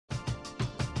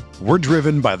We're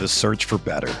driven by the search for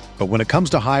better. But when it comes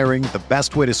to hiring, the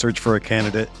best way to search for a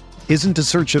candidate isn't to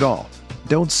search at all.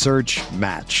 Don't search,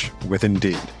 match with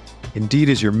Indeed. Indeed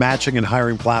is your matching and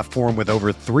hiring platform with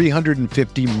over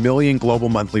 350 million global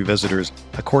monthly visitors,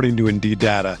 according to Indeed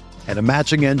data, and a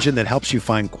matching engine that helps you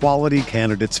find quality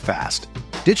candidates fast.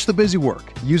 Ditch the busy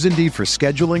work. Use Indeed for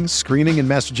scheduling, screening, and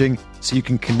messaging so you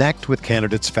can connect with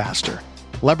candidates faster.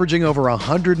 Leveraging over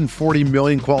 140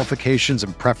 million qualifications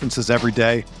and preferences every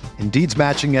day, Indeed's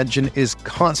matching engine is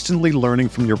constantly learning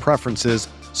from your preferences,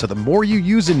 so the more you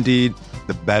use Indeed,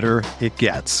 the better it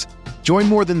gets. Join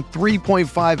more than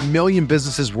 3.5 million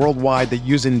businesses worldwide that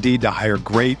use Indeed to hire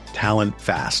great talent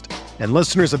fast. And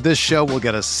listeners of this show will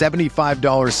get a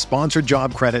 $75 sponsored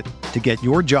job credit to get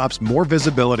your jobs more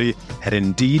visibility at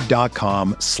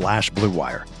Indeed.com/Blue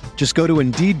Wire. Just go to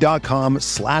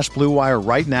Indeed.com/Blue Wire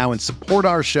right now and support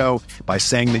our show by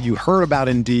saying that you heard about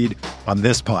Indeed on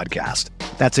this podcast.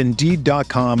 That's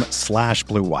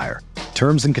Indeed.com/Blue Wire.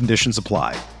 Terms and conditions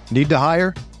apply. Need to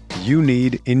hire? You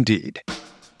need Indeed.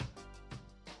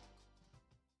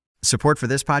 Support for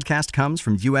this podcast comes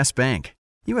from U.S. Bank.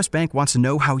 U.S. Bank wants to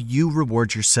know how you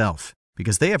reward yourself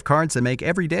because they have cards that make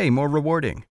every day more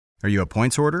rewarding. Are you a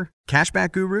points hoarder,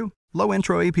 cashback guru, low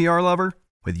intro APR lover?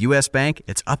 With U.S. Bank,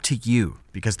 it's up to you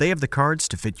because they have the cards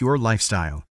to fit your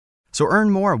lifestyle. So earn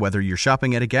more whether you're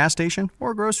shopping at a gas station or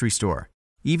a grocery store,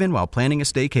 even while planning a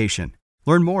staycation.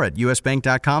 Learn more at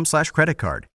usbank.com/credit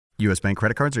card. U.S. Bank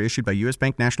credit cards are issued by U.S.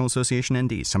 Bank National Association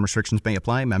ND. Some restrictions may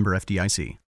apply. Member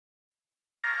FDIC.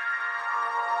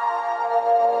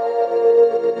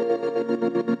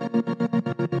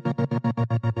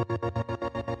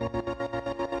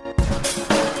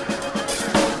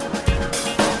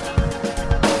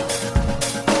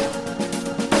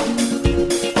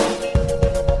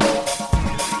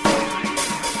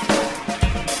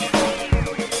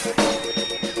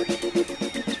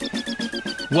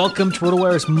 Welcome to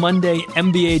RotoWire's Monday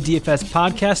NBA DFS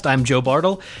podcast. I'm Joe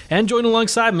Bartle, and joined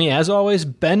alongside me, as always,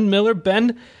 Ben Miller.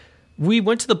 Ben, we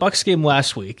went to the Bucks game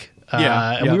last week,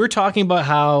 and we were talking about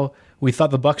how we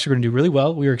thought the Bucks were going to do really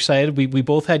well. We were excited. We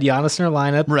both had Giannis in our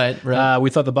lineup. Right. We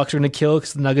thought the Bucks were going to kill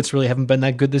because the Nuggets really haven't been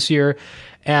that good this year,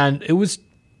 and it was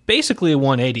basically a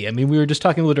 180. I mean, we were just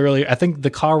talking a little earlier. I think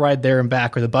the car ride there and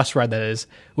back, or the bus ride that is,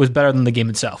 was better than the game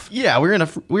itself. Yeah, we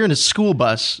were in a school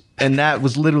bus, and that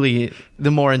was literally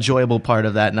the more enjoyable part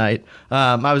of that night.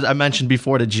 I mentioned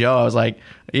before to Joe, I was like,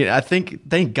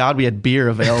 thank God we had beer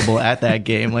available at that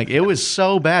game. Like, it was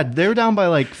so bad. They were down by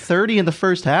like 30 in the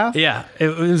first half. Yeah,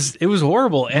 it was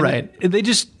horrible. And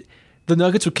the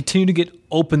Nuggets would continue to get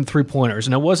open three-pointers,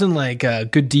 and it wasn't like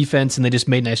good defense and they just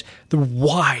made nice. The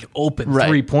wide open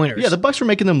three-pointers. Yeah, the Bucks were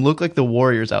making them look like the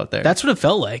Warriors out there. That's what it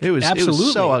felt like. It was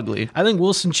so ugly. I think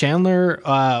Wilson Chandler,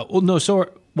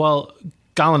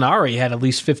 Gallinari had at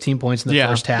least 15 points in the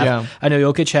first half. Yeah. I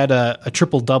know Jokic had a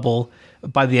triple-double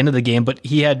by the end of the game, but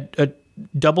he had a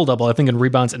double-double, I think, in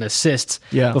rebounds and assists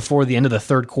before the end of the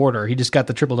third quarter. He just got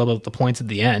the triple-double with the points at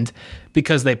the end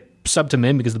because they subbed him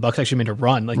in because the Bucks actually made a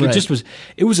run.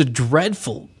 It was a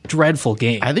dreadful, dreadful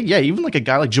game. I think, even like a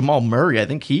guy like Jamal Murray, I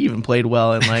think he even played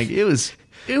well, and like it was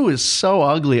so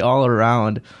ugly all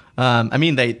around. I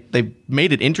mean, they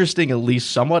made it interesting, at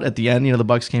least somewhat at the end. You know, the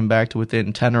Bucks came back to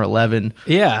within 10 or 11.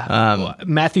 Yeah.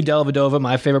 Matthew Dellavedova,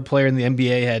 my favorite player in the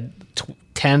NBA, had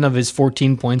 10 of his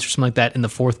 14 points or something like that in the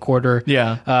fourth quarter.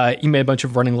 Yeah. He made a bunch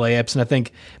of running layups, and I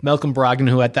think Malcolm Brogdon,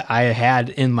 who I had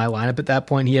in my lineup at that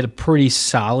point, he had a pretty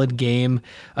solid game.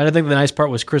 And I think the nice part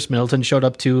was Chris Middleton showed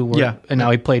up too, and now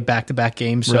he played back-to-back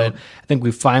games. So I think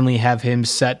we finally have him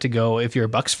set to go if you're a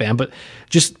Bucks fan. But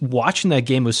just watching that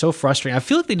game was so frustrating. I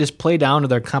feel like they just play down to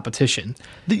their competition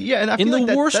and I feel in like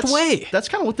the worst way. That's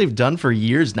kind of what they've done for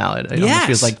years now. It almost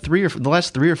feels like the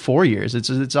last 3 or 4 years.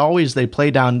 It's always they play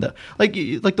down like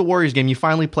the Warriors game. You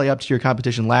finally play up to your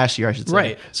competition last year, I should say.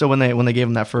 Right. So when they gave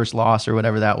them that first loss or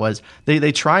whatever that was,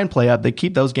 they try and play up. They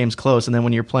keep those games close, and then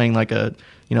when you're playing like a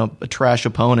trash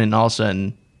opponent, all of a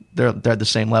sudden they're at the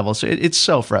same level. So it's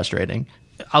so frustrating.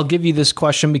 I'll give you this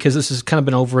question because this has kind of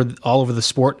been all over the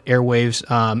sport airwaves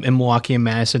in Milwaukee and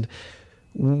Madison.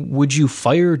 Would you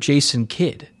fire Jason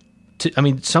Kidd?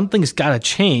 Something's got to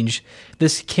change.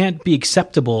 This can't be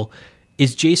acceptable.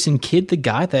 Is Jason Kidd the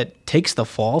guy that takes the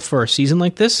fall for a season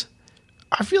like this?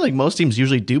 I feel like most teams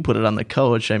usually do put it on the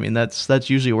coach. I mean, that's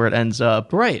usually where it ends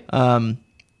up. Right. I'm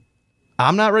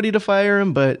not ready to fire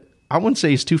him, but I wouldn't say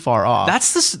he's too far off.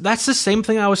 That's the same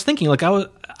thing I was thinking. Like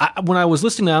when I was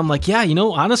listening to him, I'm like, yeah,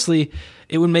 honestly,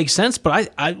 it would make sense.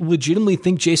 But I legitimately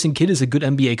think Jason Kidd is a good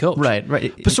NBA coach. Right.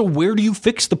 But so where do you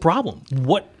fix the problem?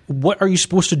 What are you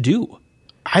supposed to do?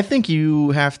 I think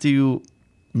you have to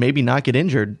maybe not get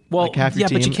injured. Well, like half your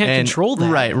team. but you can't control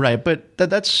that. Right. But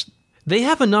that's... They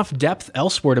have enough depth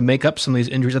elsewhere to make up some of these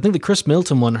injuries. I think the Chris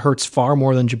Middleton one hurts far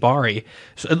more than Jabari.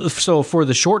 So for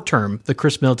the short term, the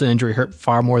Chris Middleton injury hurt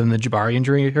far more than the Jabari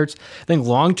injury hurts. I think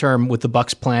long term, with the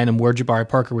Bucks' plan and where Jabari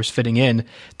Parker was fitting in,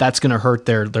 that's going to hurt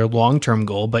their long term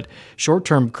goal. But short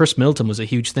term, Chris Middleton was a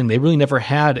huge thing. They really never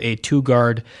had a two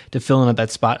guard to fill in at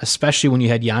that spot, especially when you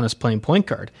had Giannis playing point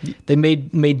guard. They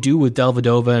made do with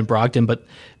Dellavedova and Brogdon, but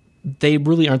they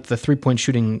really aren't the three-point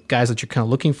shooting guys that you're kind of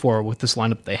looking for with this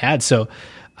lineup they had. So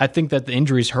I think that the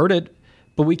injuries hurt it,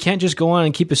 but we can't just go on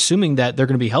and keep assuming that they're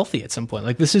going to be healthy at some point.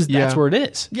 Like that's where it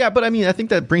is. Yeah, but I mean, I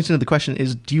think that brings into the question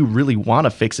is, do you really want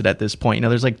to fix it at this point? You know,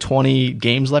 there's like 20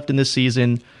 games left in this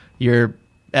season. You're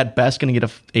at best going to get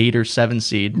a 8 or 7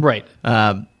 seed. Right.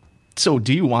 So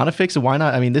do you want to fix it? Why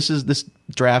not? I mean, this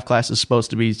draft class is supposed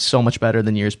to be so much better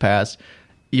than years past.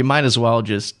 You might as well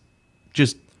just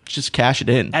cash it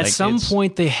in. At some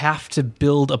point, they have to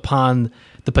build upon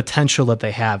the potential that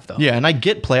they have, though. Yeah, and I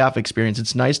get playoff experience.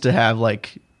 It's nice to have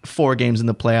like 4 games in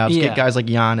the playoffs. Get guys like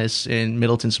Giannis and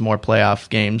Middleton some more playoff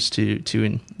games to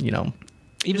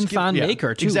even Thon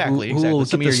Maker too, exactly. Who will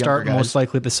get the start most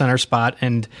likely at the center spot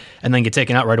and then get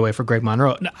taken out right away for Greg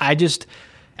Monroe.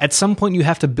 At some point, you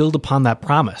have to build upon that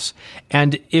promise.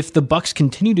 And if the Bucks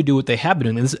continue to do what they have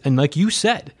been doing, and like you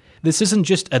said, this isn't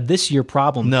just a this year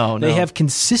problem. No. They have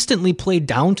consistently played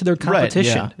down to their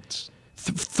competition. Right, yeah.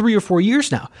 3 or 4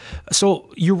 years now. So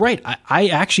you're right. I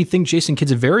actually think Jason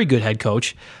Kidd's a very good head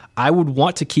coach. I would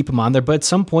want to keep him on there, but at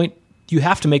some point you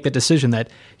have to make that decision that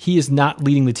he is not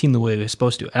leading the team the way he was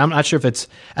supposed to. And I'm not sure if it's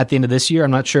at the end of this year.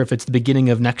 I'm not sure if it's the beginning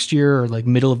of next year or like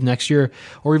middle of next year,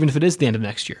 or even if it is the end of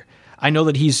next year. I know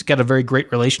that he's got a very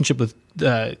great relationship with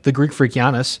the Greek freak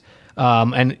Giannis,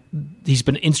 and he's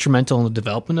been instrumental in the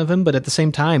development of him. But at the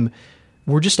same time,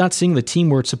 we're just not seeing the team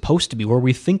where it's supposed to be, where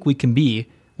we think we can be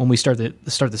when we start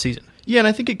the season. Yeah, and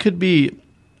I think it could be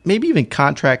maybe even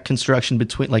contract construction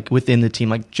within the team.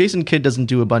 Like Jason Kidd doesn't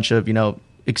do a bunch of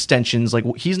extensions. Like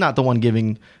he's not the one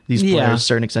giving these players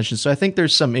certain extensions. So I think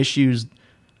there's some issues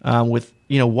with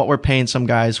what we're paying some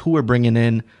guys, who we're bringing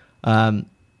in.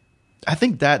 I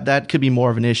think that could be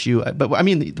more of an issue. But I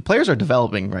mean, the players are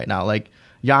developing right now. Like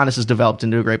Giannis has developed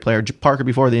into a great player. Parker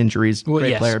before the injuries,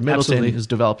 great player. Middleton has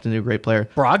developed into a great player.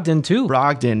 Brogdon too.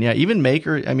 Yeah. Even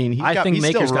Maker. I mean, I think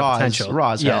Maker's still got potential.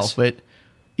 Raw as hell, but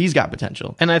he's got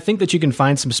potential. And I think that you can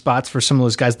find some spots for some of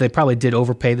those guys. They probably did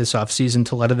overpay this offseason.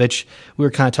 Teletovic, we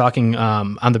were kind of talking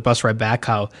on the bus ride back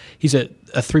how he's a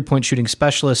 3-point shooting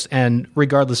specialist, and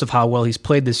regardless of how well he's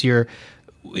played this year,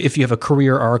 if you have a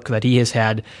career arc that he has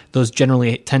had, those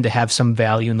generally tend to have some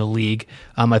value in the league.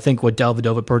 I think what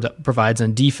Dellavedova provides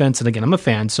on defense, and again, I'm a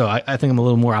fan, so I think I'm a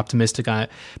little more optimistic on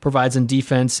it, provides in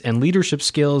defense and leadership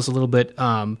skills a little bit.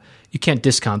 You can't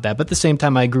discount that. But at the same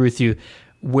time, I agree with you.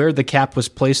 Where the cap was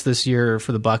placed this year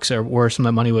for the Bucks, or where some of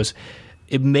that money was,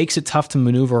 it makes it tough to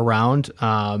maneuver around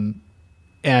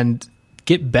and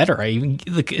get better.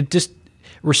 It just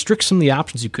restricts some of the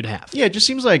options you could have. Yeah, it just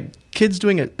seems like Kidd's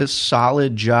doing a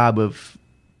solid job of,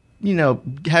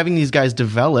 having these guys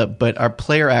develop, but our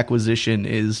player acquisition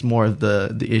is more of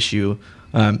the issue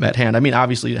at hand. I mean,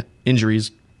 obviously injuries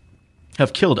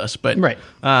have killed us, but right.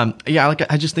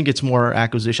 I just think it's more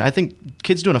acquisition. I think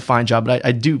Kidd's doing a fine job, but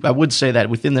I would say that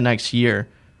within the next year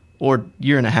or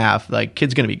year and a half, like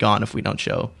Kidd's going to be gone if we don't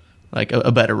show like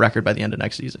a better record by the end of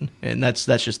next season. And that's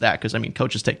just that, because I mean,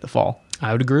 coaches take the fall.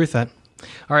 I would agree with that.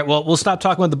 All right, well, we'll stop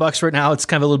talking about the Bucks right now. It's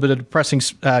kind of a little bit of a depressing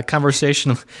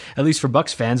conversation, at least for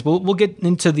Bucks fans. We'll get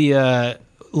into the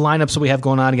lineups that we have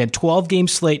going on again. 12-game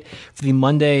slate for the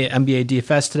Monday NBA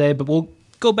DFS today, but we'll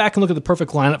go back and look at the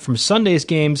perfect lineup from Sunday's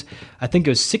games. I think it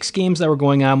was 6 games that were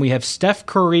going on. We have Steph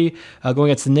Curry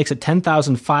going against the Knicks at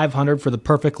 10,500 for the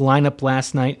perfect lineup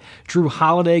last night. Drew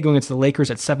Holiday going against the Lakers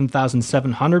at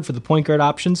 7,700 for the point guard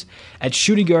options. At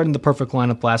shooting guard in the perfect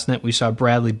lineup last night, we saw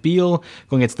Bradley Beal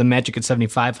going against the Magic at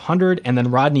 7,500, and then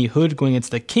Rodney Hood going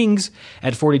against the Kings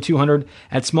at 4,200.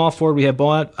 At small forward, we have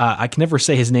Bojan. I can never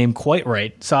say his name quite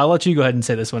right, so I'll let you go ahead and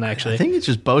say this one, actually. I think it's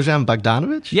just Bojan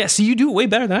Bogdanovic. Yeah, see, you do it way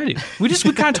better than I do.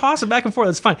 We kind of toss it back and forth.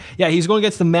 That's fine. Yeah, he's going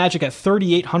against the Magic at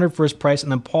 3,800 for his price,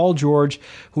 and then Paul George,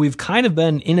 who we've kind of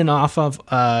been in and off of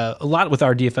a lot with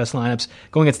our DFS lineups,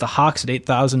 going against the Hawks at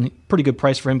 8,000. Pretty good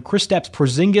price for him. Kristaps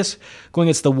Porzingis going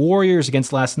against the Warriors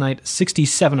against last night,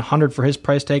 6,700 for his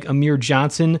price tag. Amir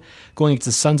Johnson going against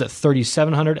the Suns at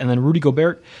 3,700, and then Rudy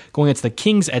Gobert going against the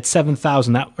Kings at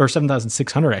 7,000, or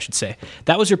 7,600, I should say.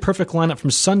 That was your perfect lineup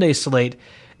from Sunday's slate.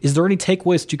 Is there any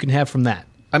takeaways that you can have from that?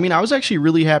 I mean, I was actually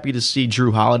really happy to see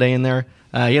Jrue Holiday in there.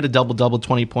 He had a double-double,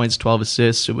 20 points, 12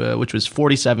 assists, which was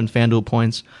 47 FanDuel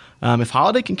points. If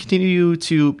Holiday can continue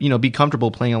to, be comfortable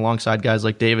playing alongside guys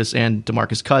like Davis and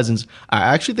DeMarcus Cousins,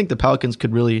 I actually think the Pelicans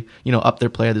could really, up their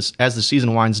play as the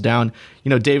season winds down.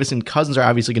 Davis and Cousins are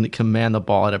obviously going to command the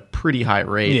ball at a pretty high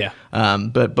rate. Yeah.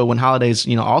 But when Holiday's,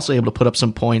 also able to put up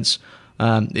some points,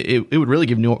 it would really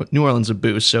give New Orleans a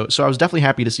boost. So I was definitely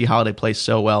happy to see Holiday play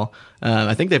so well.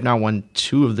 I think they've now won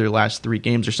 2 of their last 3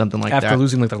 games or something like that. After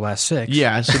losing their last 6.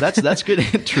 Yeah, so that's good.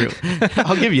 True.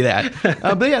 I'll give you that.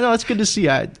 But yeah, no, it's good to see.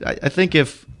 I think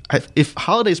if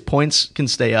Holiday's points can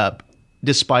stay up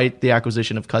despite the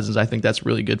acquisition of Cousins, I think that's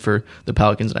really good for the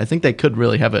Pelicans. And I think they could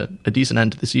really have a decent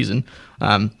end to the season.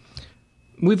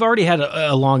 We've already had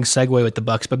a long segue with the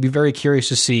Bucks, but I'd be very curious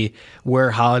to see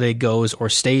where Holiday goes or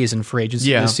stays in free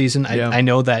agency this season. I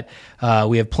know that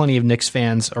we have plenty of Knicks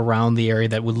fans around the area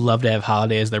that would love to have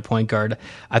Holiday as their point guard.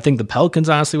 I think the Pelicans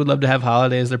honestly would love to have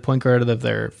Holiday as their point guard of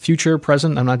their future,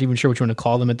 present. I'm not even sure what you want to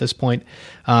call them at this point.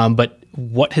 But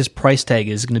what his price tag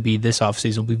is going to be this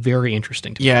offseason will be very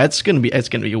interesting to me. Yeah, it's going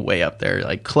to be way up there,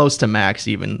 like close to max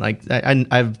even. Like I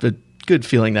have a good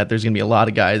feeling that there's going to be a lot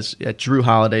of guys at Jrue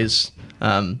Holiday's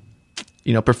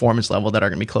performance level that are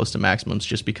going to be close to maximums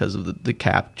just because of the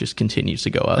cap just continues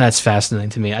to go up. That's fascinating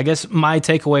to me. I guess my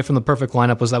takeaway from the perfect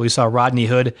lineup was that we saw Rodney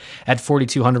Hood at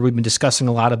 4,200. We've been discussing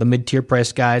a lot of the mid-tier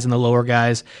price guys and the lower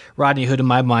guys. Rodney Hood, in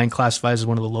my mind, classifies as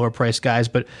one of the lower price guys,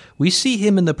 but we see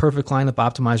him in the perfect lineup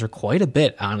optimizer quite a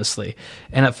bit, honestly.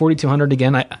 And at 4,200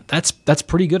 again, that's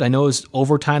pretty good. I know it was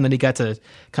overtime that he got to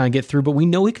kind of get through, but we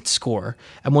know he can score.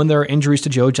 And when there are injuries to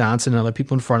Joe Johnson and other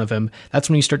people in front of him, that's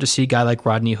when you start to see a guy like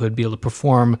Rodney Hood be able to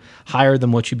perform higher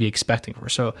than what you'd be expecting for.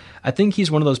 So I think he's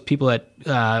one of those people that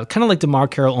kind of like DeMar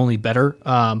Carroll, only better.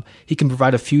 He can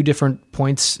provide a few different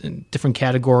points in different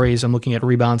categories. I'm looking at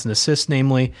rebounds and assists,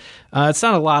 namely. It's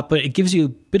not a lot, but it gives you a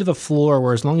bit of a floor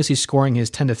where as long as he's scoring his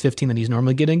 10 to 15 that he's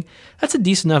normally getting, that's a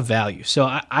decent enough value. So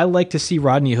I like to see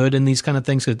Rodney Hood in these kind of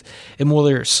things because it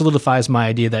more solidifies my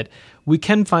idea that we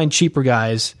can find cheaper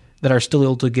guys that are still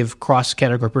able to give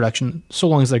cross-category production so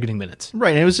long as they're getting minutes.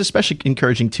 Right, and it was especially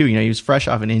encouraging, too. He was fresh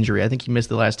off an injury. I think he missed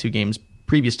the last 2 games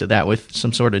previous to that with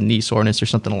some sort of knee soreness or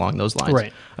something along those lines.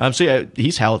 Right. So, yeah,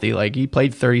 he's healthy. Like, he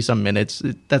played 30-some minutes.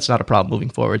 That's not a problem moving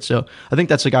forward. So I think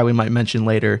that's a guy we might mention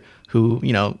later who,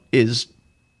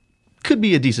 could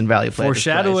be a decent value play.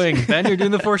 Foreshadowing. Ben, you're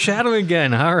doing the foreshadowing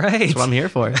again. All right. That's what I'm here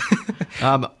for.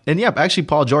 And yeah, actually,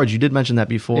 Paul George, you did mention that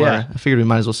before. Yeah. I figured we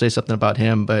might as well say something about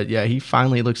him. But yeah, he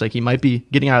finally looks like he might be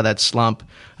getting out of that slump.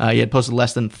 He had posted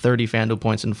less than 30 FanDuel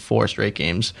points in 4 straight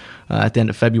games at the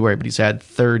end of February, but he's had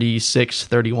 36,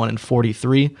 31, and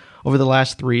 43 over the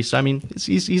last 3. So, I mean,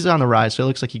 he's on the rise. So it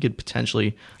looks like he could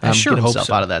potentially get himself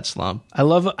out of that slump. I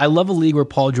love a league where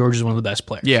Paul George is one of the best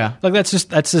players. Yeah. Like that's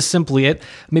just simply it.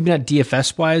 Maybe not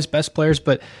DFS-wise best players,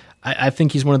 but I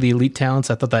think he's one of the elite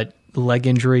talents. I thought that leg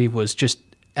injury was just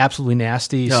absolutely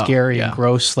nasty, scary, and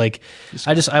gross. Like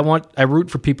I root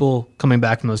for people coming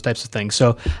back from those types of things.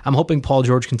 So I'm hoping Paul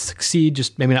George can succeed,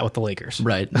 just maybe not with the Lakers.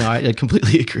 Right. No, I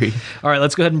completely agree. All right,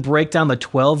 let's go ahead and break down the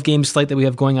 12-game slate that we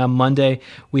have going on Monday.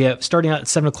 We have, starting out at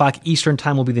 7 o'clock Eastern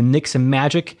time, will be the Knicks and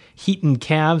Magic, Heat and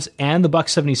Cavs, and the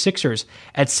Bucks 76ers.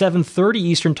 At 7:30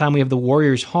 Eastern time, we have the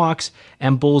Warriors, Hawks,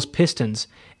 and Bulls, Pistons.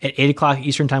 At 8 o'clock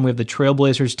Eastern time, we have the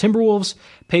Trailblazers, Timberwolves,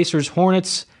 Pacers,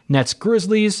 Hornets, Nets,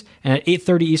 Grizzlies, and at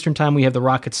 8:30 Eastern time, we have the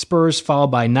Rockets, Spurs, followed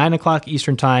by 9 o'clock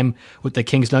Eastern time with the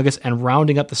Kings, Nuggets, and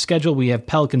rounding up the schedule, we have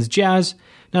Pelicans, Jazz,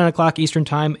 9 o'clock Eastern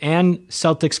time, and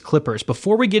Celtics, Clippers.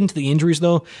 Before we get into the injuries,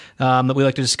 though, that we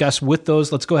like to discuss with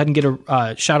those, let's go ahead and get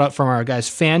a shout-out from our guys,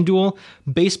 FanDuel.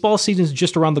 Baseball season's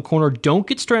just around the corner. Don't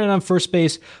get stranded on first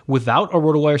base without a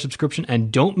RotoWire subscription, and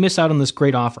don't miss out on this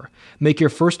great offer. Make your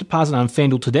first deposit on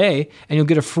FanDuel today, and you'll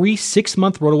get a free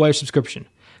 6-month RotoWire subscription.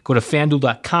 Go to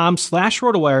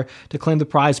FanDuel.com/RotoWire to claim the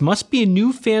prize. Must be a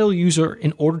new FanDuel user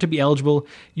in order to be eligible.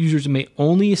 Users may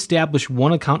only establish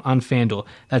one account on FanDuel.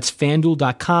 That's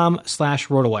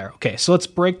FanDuel.com/RotoWire. Okay, so let's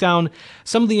break down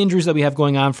some of the injuries that we have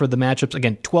going on for the matchups.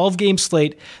 Again, 12-game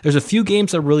slate. There's a few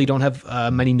games that really don't have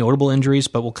many notable injuries,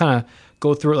 but we'll kind of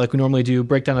go through it like we normally do,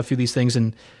 break down a few of these things,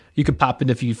 and you could pop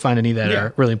in if you find any that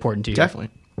are really important to you. Definitely.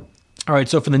 All right,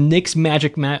 so for the Knicks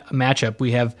Magic matchup,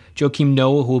 we have Joakim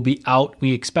Noah, who will be out.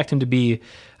 We expect him to be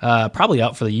probably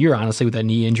out for the year, honestly, with that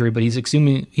knee injury, but he's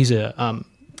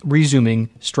resuming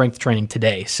strength training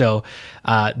today. So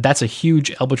that's a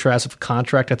huge albatross of a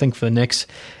contract, I think, for the Knicks,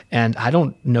 and I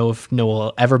don't know if Noah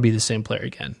will ever be the same player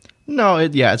again. No,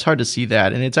 it's hard to see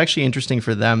that, and it's actually interesting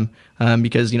for them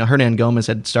because Hernan Gomez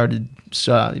had started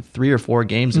 3 or 4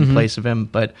 games in place of him,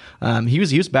 but he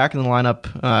was back in the lineup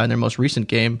in their most recent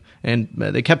game, and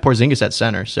they kept Porzingis at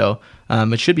center. So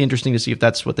it should be interesting to see if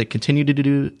that's what they continue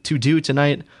to do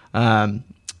tonight.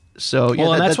 So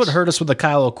and that's what hurt us with the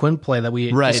Kyle O'Quinn play that we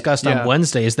discussed on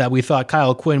Wednesday, is that we thought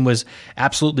Kyle O'Quinn was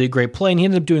absolutely a great play, and he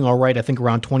ended up doing all right, I think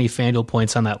around 20 FanDuel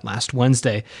points on that last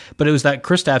Wednesday. But it was that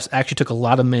Kristaps actually took a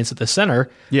lot of minutes at the center,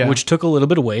 which took a little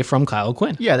bit away from Kyle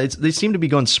O'Quinn. Yeah, they seem to be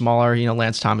going smaller,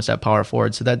 Lance Thomas at power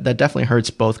forward, so that definitely hurts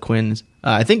both Quins.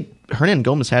 I think Hernan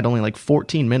Gomez had only like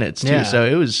 14 minutes, too, so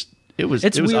it was weird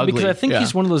ugly. Because I think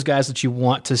he's one of those guys that you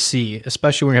want to see,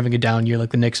 especially when you're having a down year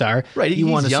like the Knicks are. Right,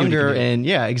 he's younger, and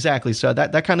exactly. So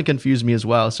that kind of confused me as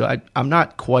well. So I'm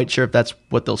not quite sure if that's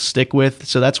what they'll stick with.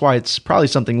 So that's why it's probably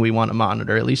something we want to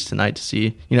monitor, at least tonight, to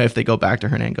see if they go back to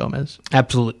Hernan Gomez.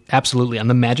 Absolutely. On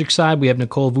the Magic side, we have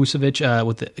Nikola Vucevic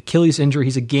with the Achilles injury.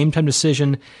 He's a game-time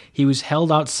decision. He was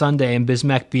held out Sunday, and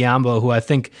Bismack Biyombo, who I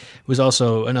think was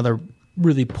also another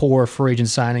really poor free agent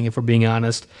signing, if we're being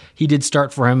honest. He did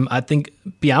start for him. I think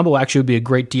Biyombo actually would be a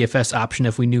great DFS option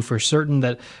if we knew for certain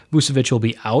that Vucevic will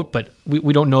be out, but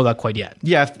we don't know that quite yet.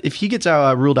 Yeah, if he gets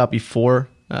ruled out before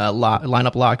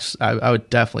lineup locks, I would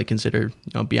definitely consider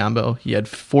Biyombo. He had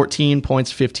 14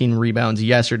 points, 15 rebounds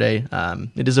yesterday.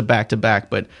 It is a back-to-back,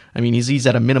 but I mean he's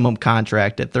at a minimum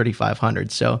contract at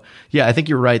 $3,500. So yeah, I think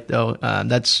you're right though.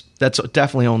 That's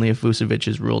definitely only if Vucevic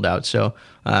is ruled out. So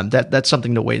that's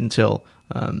something to wait until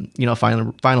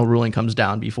final ruling comes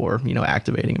down before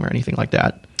activating him or anything like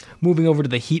that. Moving over to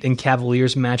the Heat and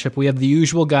Cavaliers matchup, we have the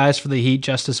usual guys for the Heat: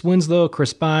 Justice Winslow,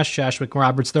 Chris Bosh, Josh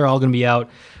McRoberts. They're all going to be out.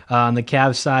 On the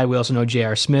Cavs side, we also know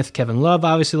J.R. Smith, Kevin Love,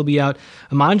 obviously will be out.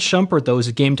 Iman Shumpert, though, is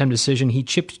a game-time decision. He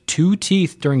chipped 2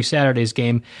 teeth during Saturday's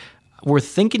game. We're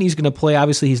thinking he's going to play.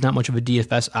 Obviously, he's not much of a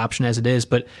DFS option as it is,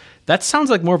 but that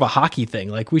sounds like more of a hockey thing.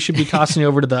 Like we should be tossing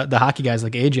over to the hockey guys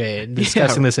like AJ and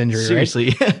discussing this injury.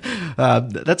 Seriously, right?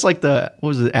 That's like what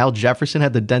was it? Al Jefferson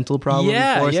had the dental problem.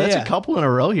 Before, so that's a couple in a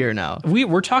row here now.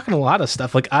 We're talking a lot of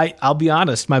stuff. Like I'll be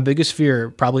honest, my biggest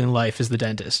fear probably in life is the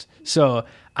dentist. So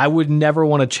I would never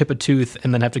want to chip a tooth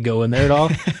and then have to go in there at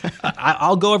all.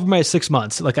 I'll go every my 6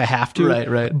 months, like I have to.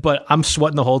 Right. But I'm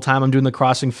sweating the whole time. I'm doing the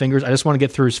crossing fingers. I just want to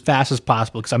get through as fast as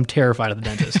possible because I'm terrified of the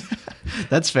dentist.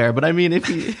 That's fair, but I mean,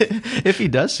 if he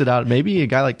does sit out, maybe a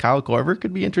guy like Kyle Korver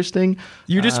could be interesting.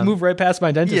 You just move right past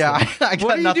my dentist. Yeah, I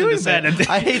got nothing to say.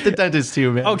 I hate the dentist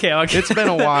too, man. Okay. It's been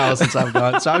a while since I've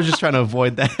gone, so I was just trying to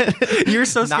avoid that. You're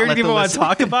so scared you even want to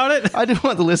talk about it? I didn't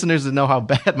want the listeners to know how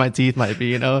bad my teeth might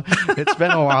be. It's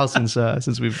been a while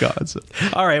since we've gone. So.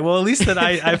 All right. Well, at least that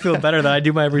I feel better that I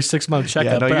do my every 6 month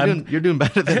checkup. Yeah, no, you're doing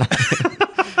better than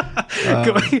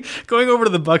Going over to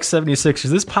the Bucks 76ers,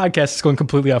 this podcast is going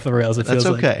completely off the rails, it feels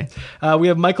like. That's okay. We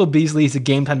have Michael Beasley. He's a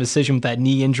game-time decision with that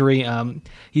knee injury.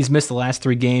 He's missed the last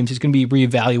 3 games. He's going to be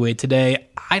reevaluated today.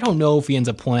 I don't know if he ends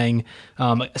up playing,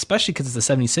 especially because it's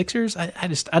the 76ers.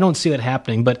 I don't see that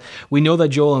happening. But we know that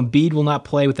Joel Embiid will not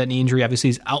play with that knee injury. Obviously,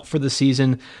 he's out for the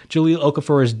season. Jahlil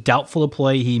Okafor is doubtful to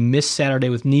play. He missed Saturday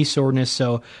with knee soreness.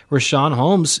 So Rashawn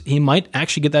Holmes, he might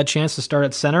actually get that chance to start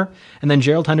at center. And then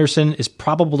Gerald Henderson is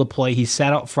probable to play. He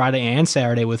sat out Friday and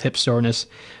Saturday with hip soreness.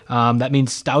 That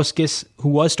means Stauskas, who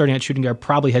was starting at shooting guard,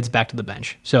 probably heads back to the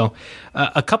bench. So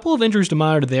a couple of injuries to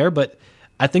monitor there, but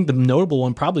I think the notable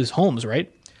one probably is Holmes, right?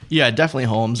 Yeah, definitely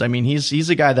Holmes. I mean, he's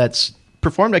a guy that's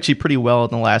performed actually pretty well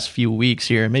in the last few weeks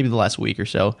here, maybe the last week or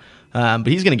so. But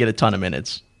he's going to get a ton of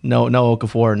minutes. No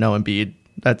Okafor, no Embiid.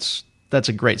 That's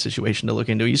a great situation to look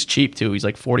into. He's cheap too. He's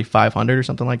like $4,500 or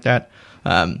something like that.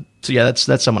 So yeah,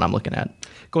 that's someone I'm looking at.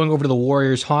 Going over to the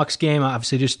Warriors-Hawks game,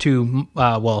 obviously just 2,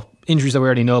 injuries that we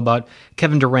already know about.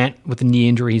 Kevin Durant with the knee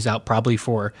injury, he's out probably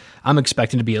for, I'm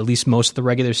expecting to be at least most of the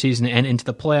regular season and into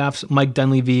the playoffs. Mike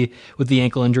Dunleavy with the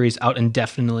ankle injuries out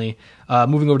indefinitely.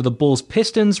 Moving over to the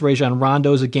Bulls-Pistons, Rajon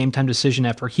Rondo is a game-time decision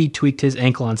after he tweaked his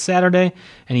ankle on Saturday,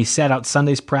 and he sat out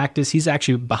Sunday's practice. He's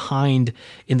actually behind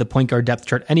in the point guard depth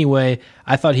chart anyway.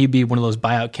 I thought he'd be one of those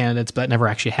buyout candidates, but that never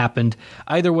actually happened.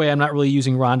 Either way, I'm not really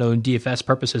using Rondo in DFS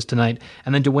purposes tonight.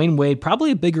 And then Dwayne Wade,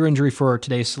 probably a bigger injury for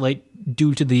today's slate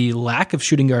due to the lack of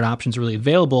shooting guard options really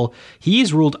available.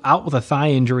 He's ruled out with a thigh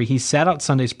injury. He sat out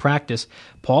Sunday's practice.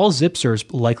 Paul Zipser is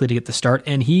likely to get the start,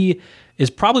 and he is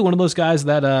probably one of those guys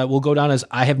that will go down as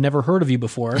I have never heard of you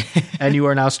before, and you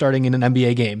are now starting in an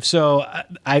NBA game. So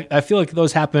I feel like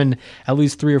those happen at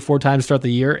least 3 or 4 times throughout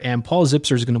the year, and Paul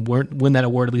Zipser is going to win that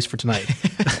award at least for tonight.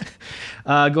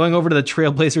 Going over to the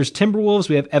Trailblazers Timberwolves,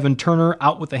 we have Evan Turner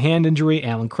out with a hand injury.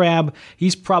 Alan Crabb,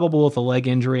 he's probable with a leg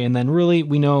injury. And then really,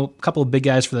 we know a couple of big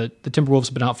guys for the Timberwolves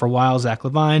have been out for a while. Zach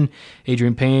LaVine,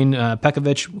 Adrian Payne,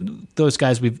 Pekovic. Those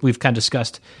guys we've kind of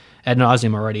discussed ad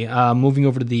nauseum already. Moving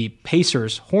over to the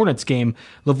Pacers-Hornets game,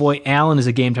 Lavoy Allen is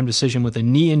a game-time decision with a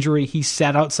knee injury. He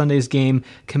sat out Sunday's game.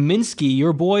 Kaminsky,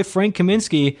 your boy Frank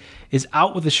Kaminsky, is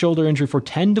out with a shoulder injury for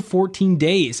 10 to 14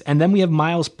 days. And then we have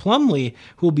Miles Plumlee,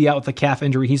 who will be out with a calf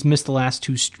injury. He's missed the last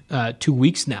 2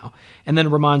 weeks now. And then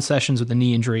Ramon Sessions with a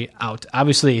knee injury out.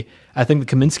 Obviously, I think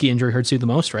the Kaminsky injury hurts you the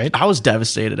most, right? I was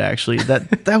devastated, actually.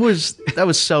 That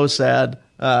was so sad.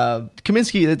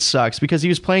 Kaminsky, it sucks because he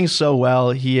was playing so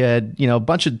well. He had, a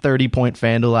bunch of 30-point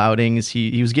FanDuel outings.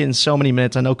 He was getting so many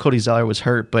minutes. I know Cody Zeller was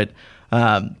hurt, but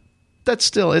that's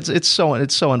still it's so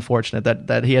unfortunate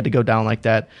that he had to go down like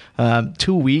that.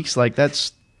 2 weeks, like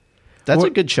that's a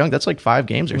good chunk. That's like 5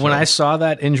 games or so. When I saw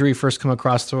that injury first come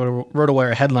across the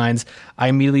RotoWire headlines, I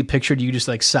immediately pictured you just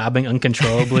like sobbing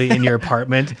uncontrollably in your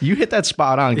apartment. You hit that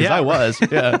spot on because I was.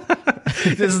 Yeah.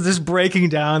 This is just breaking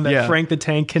down that Frank the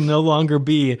Tank can no longer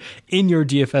be in your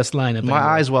DFS lineup. My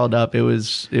eyes welled up. It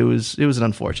was an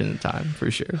unfortunate time for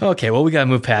sure. Okay, well we gotta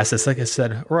move past this. Like I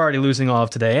said, we're already losing all of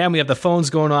today, and we have the phones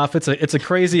going off. It's a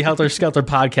crazy helter skelter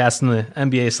podcast in the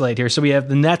NBA slate here. So we have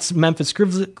the Nets, Memphis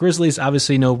Grizzlies.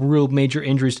 Obviously, no real major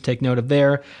injuries to take note of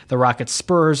there. The Rockets,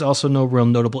 Spurs, also no real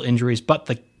notable injuries, but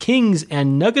the Kings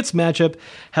and Nuggets matchup.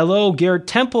 Hello, Garrett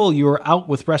Temple. You are out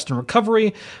with rest and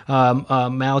recovery.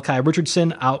 Malachi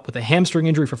Richardson out with a hamstring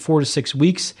injury for 4 to 6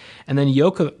 weeks. And then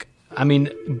Jokic,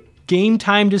 game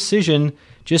time decision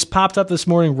just popped up this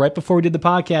morning right before we did the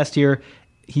podcast here.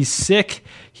 He's sick.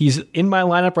 He's in my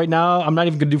lineup right now. I'm not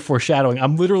even going to do foreshadowing.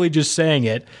 I'm literally just saying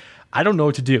it. I don't know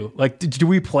what to do. Like, do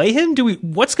we play him?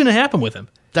 What's going to happen with him?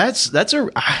 That's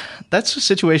a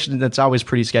situation that's always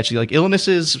pretty sketchy. Like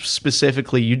illnesses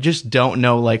specifically, you just don't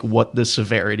know like what the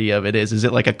severity of it is. Is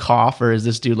it like a cough or is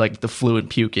this dude like the flu and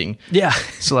puking? Yeah.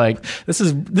 So like this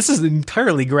is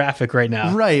entirely graphic right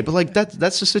now. Right, but like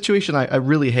that's the situation I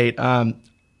really hate. And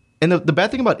the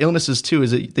bad thing about illnesses too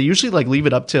is that they usually like leave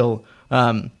it up till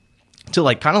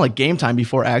like kind of like game time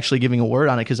before actually giving a word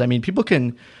on it. Because people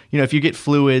can, if you get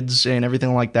fluids and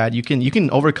everything like that, you can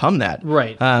overcome that.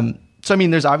 Right. So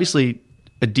there's obviously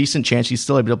a decent chance he's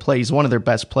still able to play. He's one of their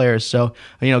best players. So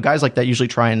guys like that usually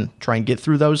try and get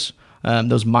through those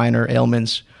minor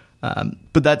ailments.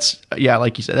 But that's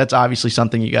like you said, that's obviously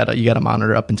something you gotta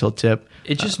monitor up until tip.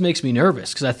 It just makes me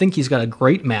nervous because I think he's got a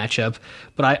great matchup,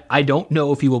 but I don't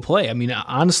know if he will play.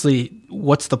 Honestly,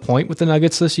 what's the point with the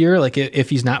Nuggets this year? Like if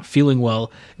he's not feeling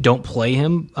well, don't play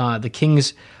him. The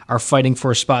Kings are fighting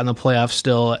for a spot in the playoffs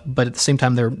still, but at the same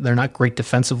time, they're not great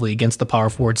defensively against the power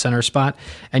forward center spot.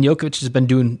 And Jokic has been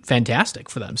doing fantastic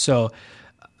for them. So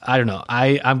I don't know.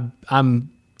 I'm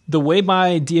the way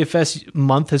my DFS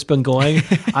month has been going,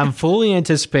 I'm fully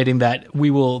anticipating that we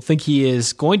will think he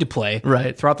is going to play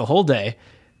throughout the whole day.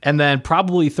 And then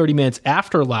probably 30 minutes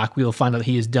after lock, we will find out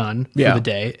he is done for the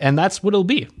day. And that's what it'll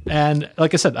be. And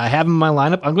like I said, I have him in my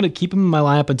lineup. I'm going to keep him in my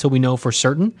lineup until we know for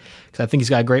certain because I think he's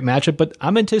got a great matchup. But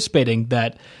I'm anticipating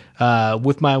that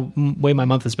with my way my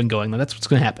month has been going, that's what's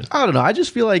going to happen. I don't know. I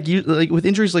just feel like with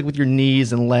injuries like with your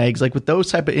knees and legs, like with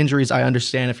those type of injuries, I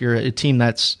understand if you're a team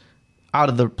that's out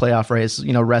of the playoff race,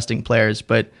 resting players.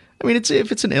 But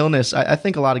if it's an illness, I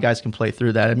think a lot of guys can play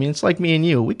through that. It's like me and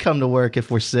you. We come to work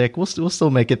if we're sick. We'll still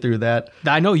make it through that.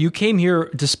 I know you came here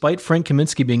despite Frank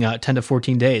Kaminsky being out 10 to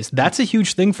 14 days. That's a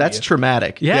huge thing for you. That's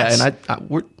traumatic. Yes. Yeah, and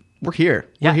we're here.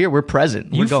 We're here. We're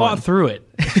present. You fought through it.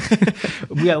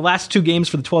 We got the last 2 games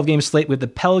for the 12-game slate with the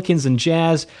Pelicans and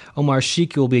Jazz. Omar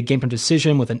Sheik will be a game-time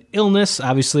decision with an illness.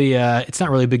 Obviously, it's not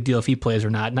really a big deal if he plays or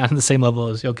not on the same level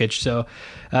as Jokic. So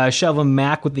Shelvin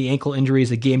Mack with the ankle injury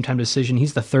is a game-time decision.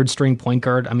 He's the third-string point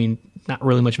guard. Not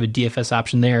really much of a DFS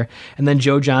option there. And then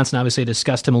Joe Johnson, obviously I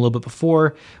discussed him a little bit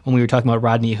before when we were talking about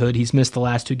Rodney Hood. He's missed the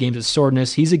last 2 games with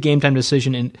soreness. He's a game-time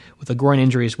decision with a groin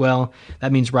injury as well.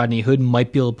 That means Rodney Hood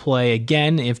might be able to play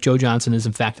again if Joe Johnson is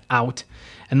in fact out.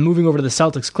 And moving over to the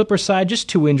Celtics-Clippers side, just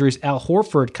 2 injuries. Al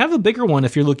Horford, kind of a bigger one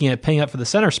if you're looking at paying up for the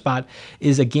center spot,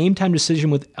 is a game-time decision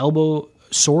with elbow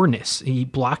soreness. He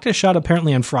blocked a shot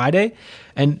apparently on Friday,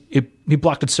 and he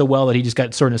blocked it so well that he just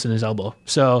got soreness in his elbow.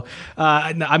 So,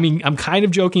 I'm kind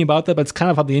of joking about that, but it's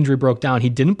kind of how the injury broke down. He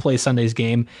didn't play Sunday's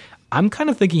game. I'm kind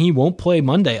of thinking he won't play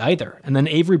Monday either. And then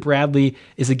Avery Bradley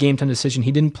is a game-time decision.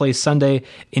 He didn't play Sunday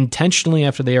intentionally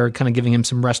after they are kind of giving him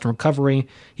some rest and recovery.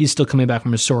 He's still coming back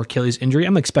from a sore Achilles injury.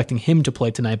 I'm expecting him to play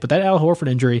tonight, but that Al Horford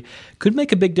injury could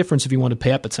make a big difference if you want to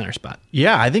pay up at center spot.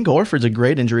 Yeah, I think Horford's a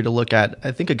great injury to look at.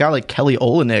 I think a guy like Kelly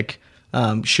Olynyk,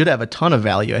 should have a ton of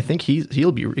value. I think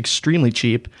he'll be extremely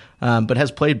cheap, but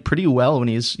has played pretty well when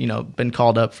he's been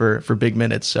called up for big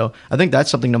minutes. So I think that's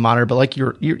something to monitor. But like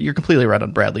you're completely right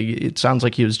on Bradley. It sounds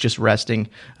like he was just resting.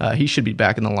 He should be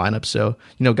back in the lineup. So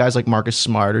guys like Marcus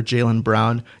Smart or Jaylen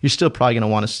Brown, you're still probably going to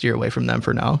want to steer away from them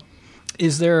for now.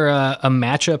 Is there a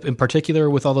matchup in particular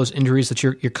with all those injuries that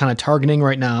you're kind of targeting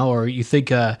right now, or you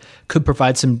think could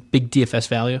provide some big DFS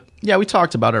value? Yeah, we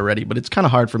talked about it already, but it's kind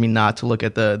of hard for me not to look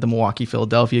at the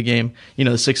Milwaukee-Philadelphia game.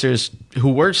 The Sixers,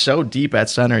 who were so deep at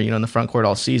center, in the front court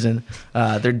all season,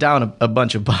 they're down a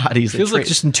bunch of bodies. Feels like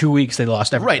just in 2 weeks they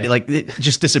lost everything. Right, like it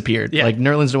just disappeared. Yeah. Like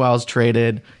Nerlens Noel's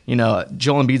traded.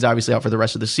 Joel Embiid's obviously out for the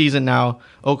rest of the season now.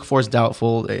 Okafor's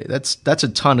doubtful. That's a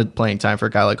ton of playing time for a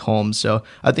guy like Holmes. So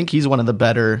I think he's one of the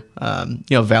better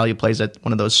value plays at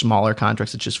one of those smaller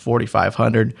contracts at just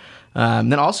 $4,500.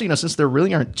 Then also, since there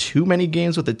really aren't too many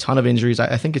games with a ton of injuries,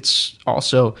 I think it's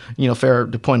also, fair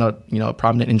to point out, a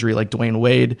prominent injury like Dwayne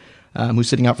Wade, who's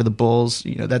sitting out for the Bulls.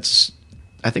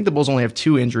 I think the Bulls only have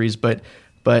 2 injuries, but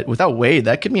without Wade,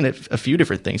 that could mean a few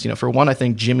different things. For one, I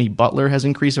think Jimmy Butler has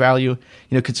increased value,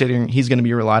 considering he's going to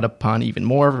be relied upon even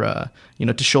more,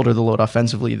 to shoulder the load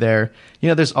offensively there.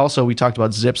 There's also, we talked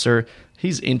about Zipser.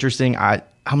 He's interesting.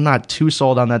 I'm not too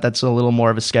sold on that. That's a little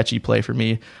more of a sketchy play for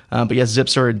me. But yes,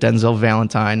 Zipser or Denzel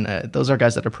Valentine, those are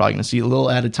guys that are probably going to see a little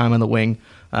added time on the wing.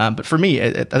 But for me,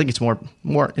 I think it's more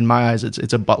in my eyes,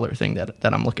 it's a Butler thing that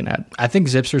I'm looking at. I think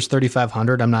Zipser's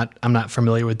 3,500. I'm not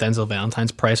familiar with Denzel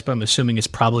Valentine's price, but I'm assuming it's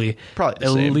probably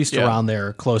at least around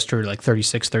there, close to like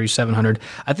 3,700.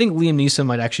 I think Liam Neeson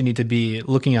might actually need to be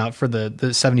looking out for the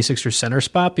 76ers center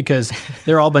spot because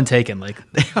they're all been taken. Like,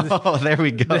 oh, there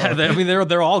we go. I mean,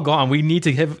 they're all gone. We need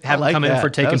to have them come in for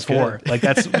taken 4. Like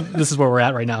this is where we're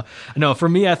at right now. No, for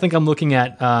me, I think I'm looking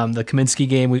at the Kaminsky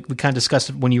game. We kind of discussed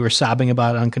it when you were sobbing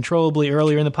about it uncontrollably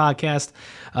earlier in the podcast.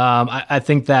 I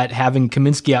think that having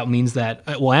Kaminsky out means that,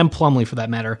 and Plumlee for that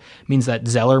matter, means that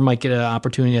Zeller might get an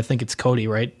opportunity. I think it's Cody,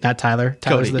 right? Not Tyler.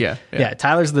 Cody, yeah.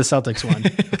 Tyler's the Celtics one.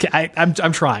 Okay,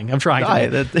 I'm trying.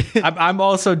 I'm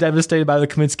also devastated by the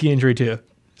Kaminsky injury too.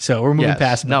 So we're moving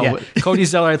past it. Cody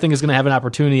Zeller, I think, is going to have an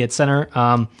opportunity at center.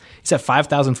 He's at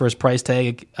 $5,000 for his price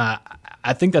tag.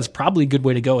 I think that's probably a good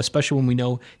way to go, especially when we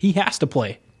know he has to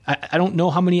play. I don't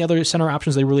know how many other center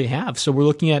options they really have. So we're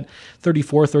looking at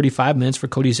 34, 35 minutes for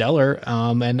Cody Zeller,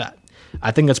 and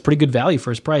I think that's pretty good value for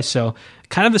his price. So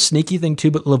kind of a sneaky thing too,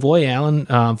 but Lavoie Allen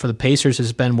for the Pacers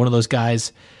has been one of those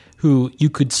guys who you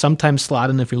could sometimes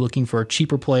slot in if you're looking for a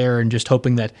cheaper player and just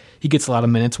hoping that he gets a lot of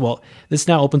minutes. Well, this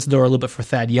now opens the door a little bit for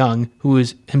Thad Young, who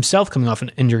is himself coming off an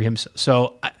injury himself.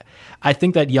 So I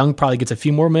think that Young probably gets a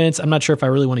few more minutes. I'm not sure if I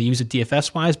really want to use it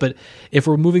DFS-wise, but if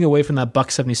we're moving away from that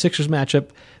Bucks 76ers matchup,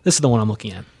 this is the one I'm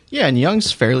looking at. Yeah, and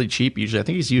Young's fairly cheap usually. I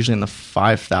think he's usually in the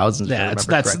 5,000s. Yeah,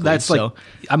 that's like,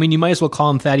 I mean, you might as well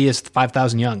call him Thaddeus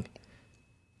 5,000 Young.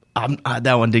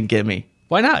 That one didn't get me.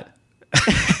 Why not?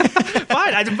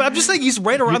 Fine. I'm just saying he's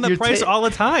right around that price all the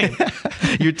time.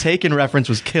 Your Taken reference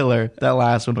was killer. That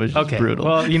last one was just brutal.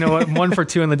 Well, you know what? 1 for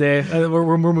 2 in the day.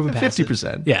 We're moving past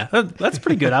 50%. Yeah, that's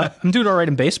pretty good. I'm doing all right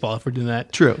in baseball if we're doing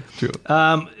that. True.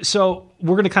 So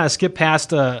we're going to kind of skip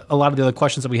past a lot of the other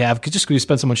questions that we have because we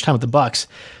spent so much time with the Bucks,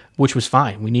 which was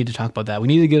fine. We need to talk about that. We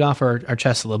need to get off our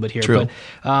chest a little bit here. True.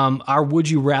 But our would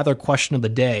you rather question of the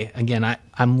day, again,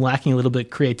 I'm lacking a little bit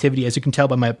of creativity, as you can tell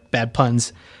by my bad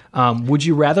puns. Would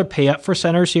you rather pay up for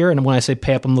centers here? And when I say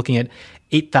pay up, I'm looking at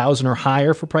 $8,000 or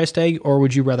higher for price tag, or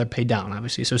would you rather pay down,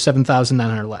 obviously? So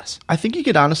 $7,900 less. I think you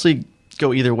could honestly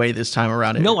go either way this time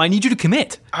around. No, I need you to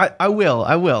commit. I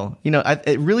will.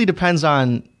 It really depends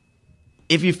on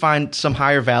if you find some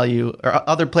higher value or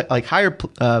other higher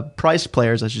price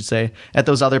players, I should say, at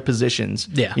those other positions.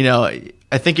 Yeah.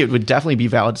 I think it would definitely be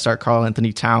valid to start Karl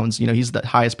Anthony Towns. He's the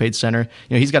highest paid center.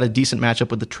 He's got a decent matchup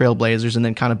with the Trailblazers and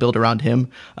then kind of build around him.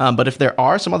 But if there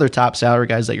are some other top salary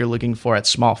guys that you're looking for at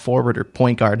small forward or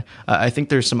point guard, I think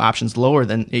there's some options lower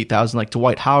than $8,000, like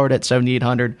Dwight Howard at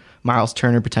 $7,800, Miles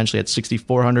Turner potentially at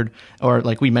 $6,400, or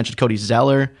like we mentioned, Cody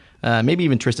Zeller, maybe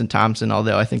even Tristan Thompson,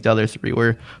 although I think the other 3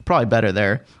 were probably better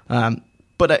there.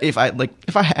 But if I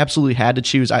absolutely had to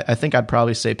choose, I think I'd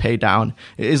probably say pay down,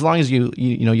 as long as you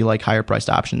like higher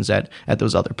priced options at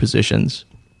those other positions.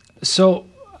 So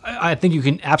I think you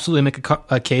can absolutely make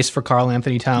a case for Karl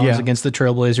Anthony Towns against the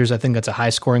Trailblazers. I think that's a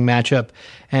high scoring matchup,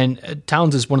 and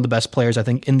Towns is one of the best players I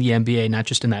think in the NBA, not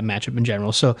just in that matchup in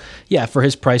general. So yeah, for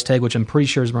his price tag, which I'm pretty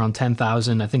sure is around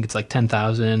 10,000, I think it's like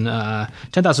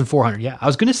 10,400. Yeah, I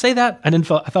was going to say that. I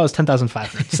thought it was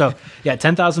 10,500. So yeah,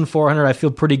 10,400. I feel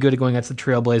pretty good at going against the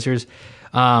Trailblazers.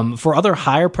 For other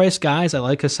higher priced guys, I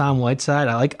like Hassan Whiteside,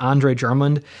 I like Andre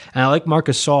Drummond, and I like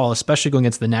Marcus Saul, especially going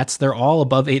against the Nets. They're all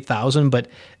above 8,000, but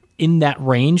in that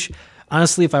range.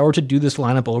 Honestly, if I were to do this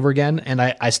lineup over again, and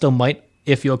I still might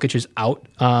if Jokic is out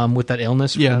with that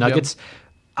illness for the Nuggets,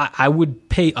 I would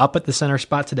pay up at the center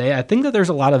spot today. I think that there's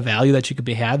a lot of value that you could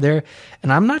be had there,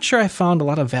 and I'm not sure I found a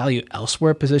lot of value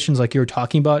elsewhere at positions like you were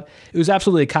talking about. It was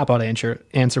absolutely a cop-out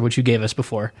answer which you gave us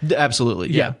before.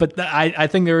 Absolutely, yeah. But I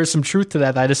think there is some truth to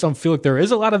that. I just don't feel like there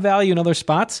is a lot of value in other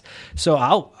spots, so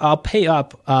I'll pay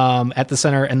up at the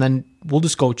center, and then we'll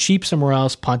just go cheap somewhere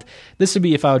else, punt. This would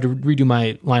be if I were to redo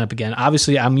my lineup again.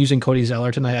 Obviously, I'm using Cody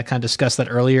Zeller tonight. I kind of discussed that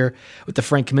earlier with the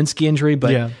Frank Kaminsky injury,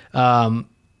 but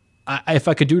if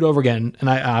I could do it over again, and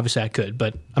obviously I could,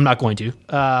 but I'm not going to,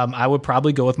 I would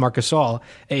probably go with Marcus Gasol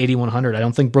at 8,100. I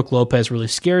don't think Brook Lopez really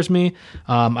scares me.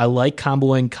 I like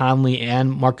comboing Conley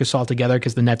and Marcus Gasol together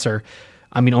because the Nets are,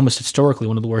 almost historically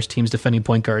one of the worst teams defending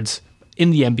point guards in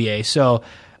the NBA. So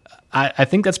I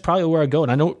think that's probably where I go,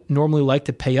 and I don't normally like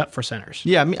to pay up for centers.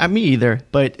 Yeah, me either,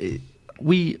 but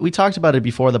we talked about it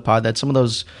before the pod that some of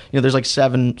those, there's like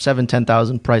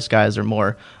 10,000 price guys or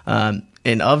more.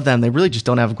 And of them, they really just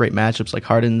don't have great matchups. Like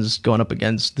Harden's going up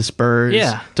against the Spurs.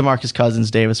 Yeah. DeMarcus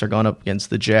Cousins, Davis are going up against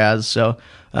the Jazz. So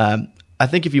I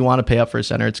think if you want to pay up for a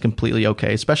center, it's completely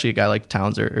okay, especially a guy like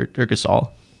Towns or Gasol.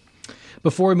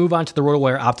 Before we move on to the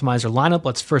RotoWire Optimizer lineup,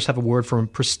 let's first have a word from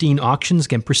Pristine Auctions.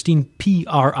 Again, Pristine,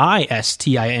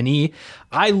 Pristine.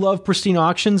 I love Pristine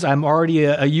Auctions. I'm already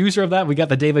a user of that. We got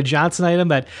the David Johnson item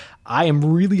that I am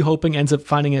really hoping ends up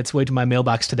finding its way to my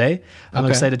mailbox today. I'm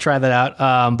excited to try that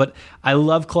out. But I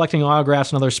love collecting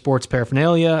autographs and other sports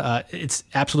paraphernalia. It's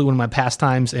absolutely one of my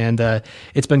pastimes, and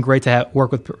it's been great to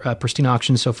work with Pristine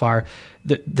Auctions so far.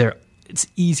 It's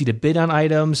easy to bid on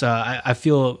items. I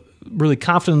feel really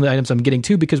confident in the items I'm getting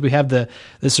too, because we have the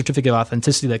certificate of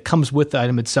authenticity that comes with the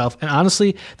item itself. And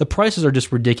honestly, the prices are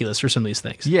just ridiculous for some of these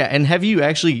things. Yeah, and have you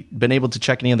actually been able to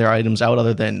check any of their items out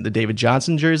other than the David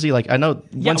Johnson jersey? Like, I know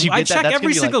once you get that, that's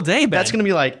every single day, Ben. That's going to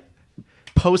be like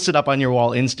posted up on your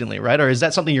wall instantly, right? Or is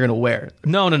that something you're going to wear?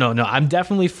 No. I'm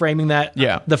definitely framing that.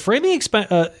 Yeah. The framing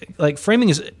framing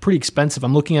is pretty expensive.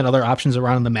 I'm looking at other options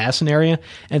around in the Madison area,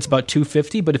 and it's about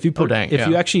 $250. But if you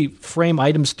you actually frame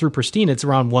items through Pristine, it's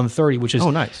around $130, which is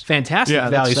nice. Fantastic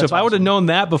value. So if I would have known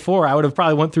that before, I would have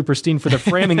probably went through Pristine for the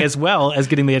framing as well as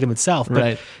getting the item itself. But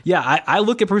right. Yeah, I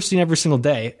look at Pristine every single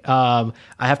day. I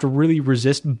have to really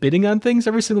resist bidding on things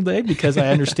every single day because I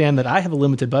understand that I have a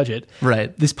limited budget.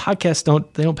 Right. These podcasts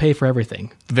don't pay for everything.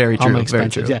 Very true. Very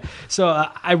true. Yeah. So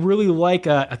I really like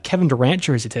a Kevin Durant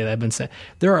jersey today that I've been saying.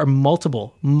 There are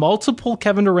multiple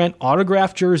Kevin Durant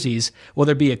autographed jerseys,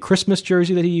 whether it be a Christmas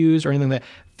jersey that he used or anything like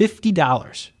that.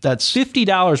 $50. That's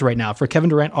 $50 right now for a Kevin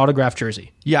Durant autographed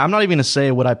jersey. Yeah, I'm not even going to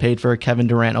say what I paid for a Kevin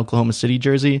Durant Oklahoma City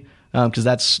jersey because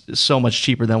that's so much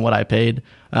cheaper than what I paid.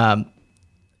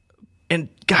 And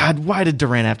God, why did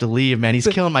Durant have to leave, man? He's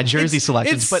killing my jersey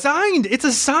selections. It's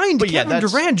a signed Kevin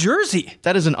Durant jersey.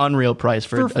 That is an unreal price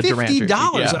for a Durant jersey.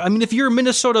 $50. Yeah. If you're a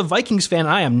Minnesota Vikings fan,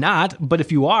 I am not. But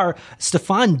if you are,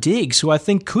 Stephon Diggs, who I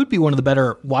think could be one of the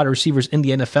better wide receivers in the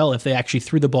NFL if they actually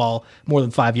threw the ball more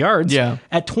than 5 yards, at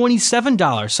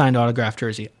 $27 signed autograph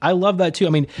jersey. I love that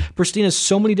too. Pristine has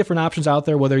so many different options out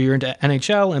there, whether you're into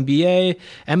NHL, NBA,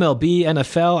 MLB,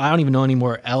 NFL. I don't even know any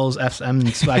more L's, F's,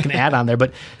 M's I can add on there. But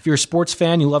if you're a sports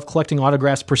fan, you love collecting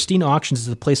autographs, Pristine Auctions is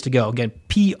the place to go. Again,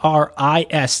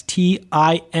 Pristine,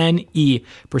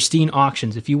 Pristine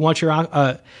Auctions. If you want your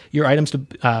items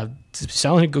to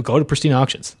sell, go to Pristine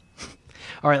Auctions.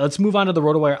 All right, let's move on to the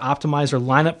RotoWire Optimizer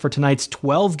lineup for tonight's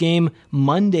 12-game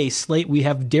Monday slate. We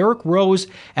have Derrick Rose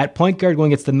at point guard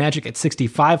going against the Magic at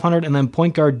 6,500, and then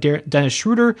point guard Dennis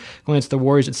Schroeder going against the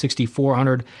Warriors at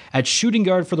 6,400. At shooting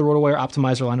guard for the RotoWire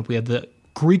Optimizer lineup, we have the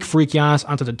Greek freak Giannis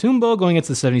Antetokounmpo going against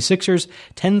the 76ers,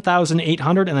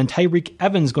 10,800, and then Tyreek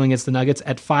Evans going against the Nuggets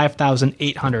at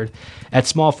 5,800. At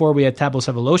small forward, we had Thabo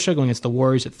Sefolosha going against the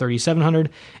Warriors at 3,700,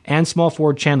 and small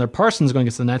forward Chandler Parsons going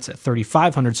against the Nets at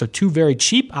 3,500. So two very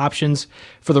cheap options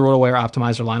for the RotoWire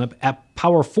Optimizer lineup. At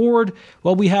power forward,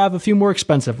 well, we have a few more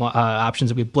expensive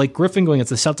options. We have Blake Griffin going against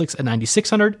the Celtics at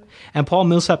 9,600, and Paul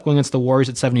Millsap going against the Warriors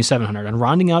at 7,700. And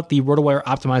rounding out the RotoWire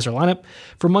Optimizer lineup,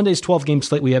 for Monday's 12-game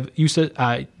slate, we have Jusuf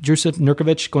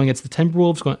Nurkic going against the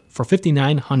Timberwolves for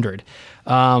 5,900.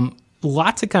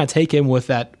 Lot to kind of take in with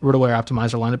that RotoWire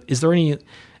Optimizer lineup. Is there any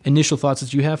initial thoughts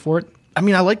that you have for it? I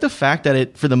mean, I like the fact that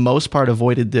it, for the most part,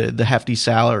 avoided the hefty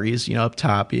salaries, up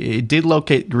top. It did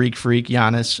locate Greek Freak,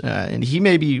 Giannis, and he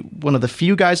may be one of the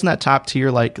few guys in that top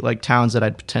tier, like Towns, that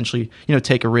I'd potentially,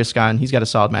 take a risk on. He's got a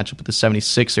solid matchup with the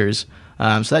 76ers.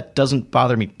 So that doesn't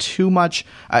bother me too much.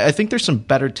 I think there's some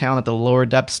better talent at the lower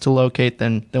depths to locate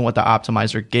than what the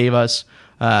optimizer gave us.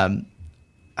 I've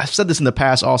said this in the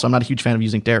past also. I'm not a huge fan of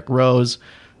using Derrick Rose.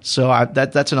 So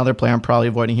that's another player I'm probably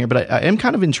avoiding here. But I am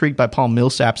kind of intrigued by Paul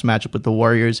Millsap's matchup with the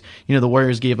Warriors. The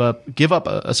Warriors give up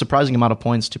a surprising amount of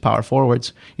points to power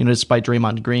forwards, despite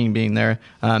Draymond Green being there.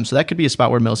 So that could be a spot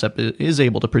where Millsap is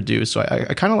able to produce. So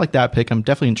I kind of like that pick. I'm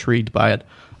definitely intrigued by it.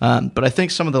 But I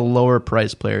think some of the lower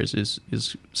price players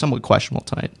is somewhat questionable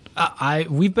tonight.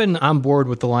 We've been on board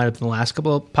with the lineup in the last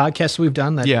couple of podcasts we've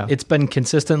done. It's been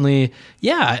consistently,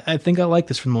 I think I like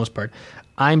this for the most part.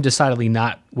 I'm decidedly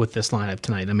not with this lineup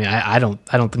tonight. I mean, I don't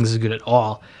think this is good at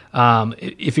all.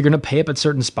 If you're going to pay up at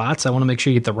certain spots, I want to make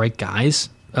sure you get the right guys,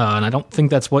 and I don't think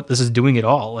that's what this is doing at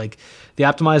all. Like, the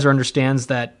optimizer understands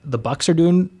that the Bucks are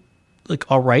doing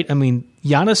all right. I mean,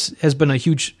 Giannis has been a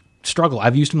huge struggle.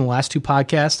 I've used him in the last 2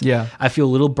 podcasts. Yeah, I feel a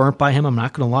little burnt by him. I'm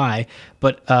not going to lie,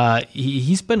 but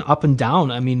he's been up and down.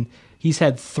 I mean, he's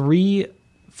had 3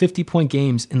 50-point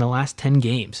games in the last 10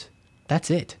 games.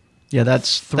 That's it. Yeah,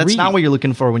 that's not what you're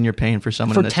looking for when you're paying for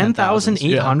someone for in the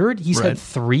 10,800. Yeah. He's had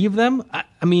 3 of them.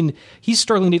 I mean, he's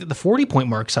struggling to get the 40-point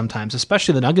mark sometimes,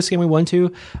 especially the Nuggets game we went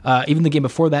to, even the game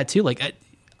before that too.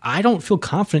 I don't feel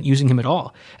confident using him at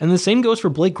all. And the same goes for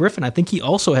Blake Griffin. I think he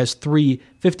also has 3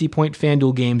 50-point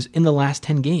FanDuel games in the last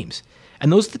 10 games, and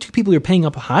those are the 2 people you're paying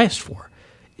up highest for.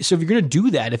 So if you're going to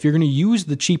do that, if you're going to use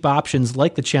the cheap options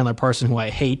like the Chandler Parson, who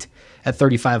I hate, at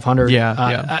 3,500,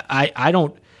 I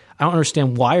don't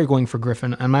understand why you're going for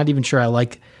Griffin. I'm not even sure I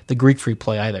like the Greek Freak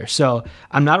play either. So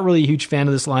I'm not really a huge fan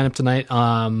of this lineup tonight.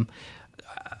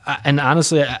 And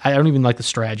honestly, I don't even like the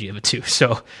strategy of it too.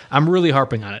 So I'm really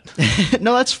harping on it.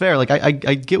 No, that's fair. I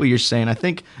get what you're saying. I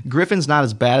think Griffin's not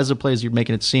as bad as a play as you're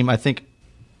making it seem. I think,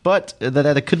 but that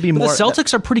it could be more. The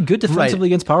Celtics are pretty good defensively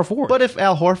against power forward. But if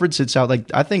Al Horford sits out,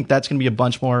 I think that's going to be a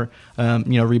bunch more,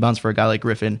 rebounds for a guy like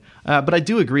Griffin. But I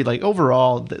do agree.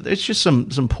 Overall, there's just some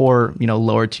poor,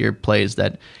 lower tier plays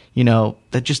that,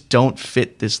 that just don't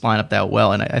fit this lineup that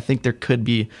well. And I think there could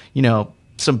be,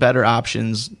 some better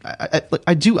options.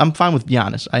 I'm fine with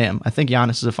Giannis. I am. I think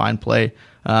Giannis is a fine play.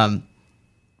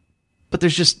 But it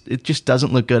just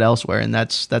doesn't look good elsewhere, and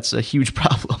that's a huge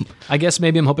problem. I guess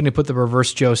maybe I'm hoping to put the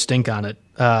reverse Joe Stink on it.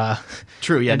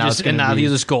 True, yeah. Now he'll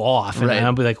just go off, and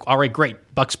I'll be like, all right, great.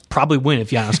 Bucks probably win if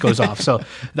Giannis goes off. So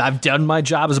I've done my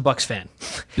job as a Bucks fan.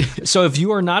 So if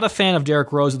you are not a fan of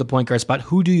Derrick Rose at the point guard spot,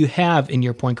 who do you have in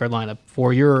your point guard lineup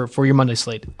for your Monday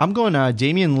slate? I'm going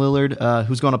Damian Lillard,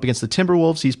 who's going up against the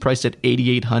Timberwolves. He's priced at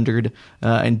 8,800,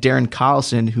 and Darren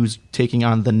Collison, who's taking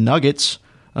on the Nuggets.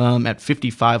 At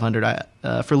 5,500. I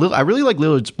really like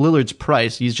Lillard's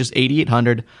price. He's just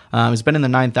 8,800. He's been in the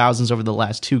 9,000s over the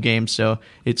last 2 games, so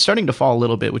it's starting to fall a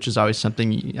little bit, which is always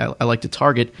something I like to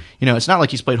target. It's not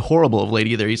like he's played horrible of late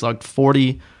either. He's logged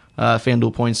 40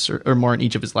 FanDuel points or more in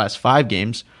each of his last 5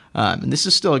 games. And this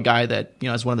is still a guy that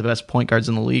is one of the best point guards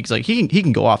in the league. He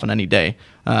can go off on any day.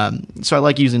 So I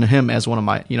like using him as one of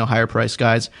my higher priced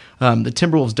guys. The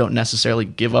Timberwolves don't necessarily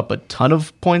give up a ton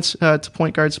of points to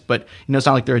point guards, but it's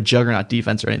not like they're a juggernaut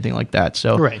defense or anything like that.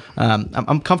 So right.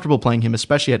 I'm comfortable playing him,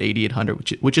 especially at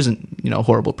 8,800, which isn't a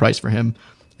horrible price for him.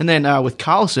 And then with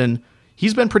Collison,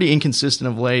 he's been pretty inconsistent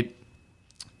of late.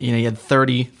 He had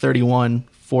 30, 31.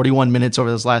 41 minutes over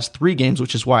those last 3 games,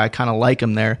 which is why I kind of like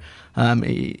him there.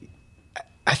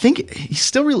 I think he's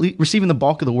still receiving the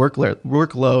bulk of the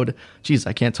workload. Jeez,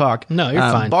 I can't talk. No, you're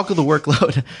fine. Bulk of the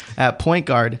workload at point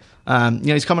guard.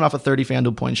 He's coming off a 30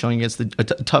 FanDuel point showing against a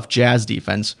tough Jazz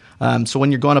defense. So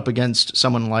when you're going up against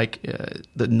someone like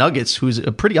the Nuggets, who's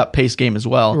a pretty up-paced game as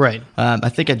well, right? I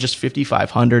think at just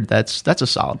 5,500, that's a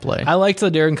solid play. I liked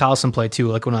the Darren Collison play too.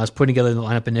 Like when I was putting together the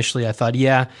lineup initially, I thought,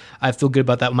 I feel good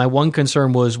about that. My one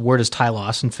concern was where does Ty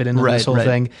Lawson fit into this whole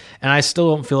thing, and I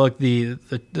still don't feel like the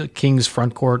Kings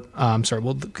front court,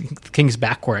 the Kings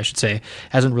back court, I should say,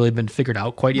 hasn't really been figured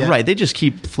out quite yet. Right, they just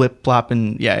keep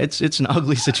flip-flopping. Yeah, it's an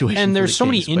ugly situation. And there's so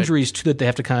many injuries too that they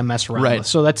have to kind of mess around with.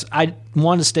 So I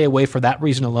want to stay away for that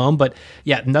reason alone. But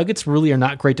yeah, Nuggets really are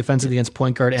not great defensively against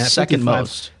point guard. And at second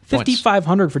most.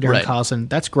 $5,500 for Darren Collison.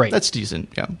 That's great. That's decent.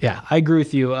 Yeah. Yeah, I agree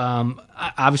with you.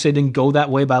 Obviously, I didn't go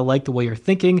that way, but I like the way you're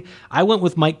thinking. I went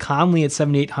with Mike Conley at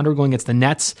 7,800 going against the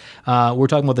Nets. We're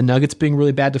talking about the Nuggets being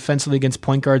really bad defensively against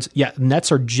point guards. Yeah,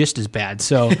 Nets are just as bad.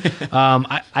 So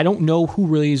I don't know who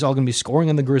really is all going to be scoring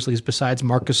on the Grizzlies besides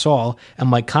Marc Gasol and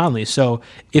Mike Conley. So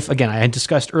if, again, I had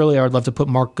discussed earlier, I'd love to put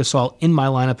Marc Gasol in my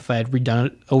lineup if I had redone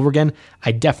it over again.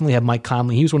 I definitely have Mike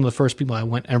Conley. He was one of the first people I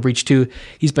went and reached to.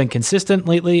 He's been consistent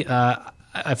lately.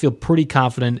 I feel pretty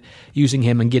confident using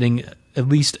him and getting at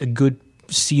least a good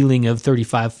ceiling of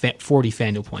 35, 40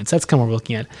 FanDuel points. That's kind of what we're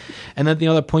looking at. And then the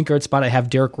other point guard spot, I have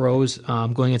Derrick Rose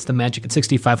going against the Magic at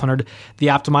 6,500. The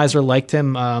optimizer liked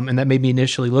him, and that made me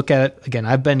initially look at it. Again,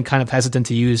 I've been kind of hesitant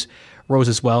to use Rose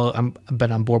as well. I've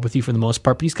been on board with you for the most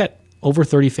part, but he's got over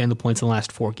 30 FanDuel points in the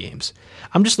last 4 games.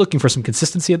 I'm just looking for some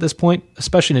consistency at this point,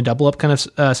 especially in a double-up kind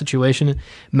of situation.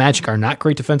 Magic are not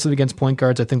great defensively against point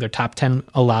guards. I think they're top 10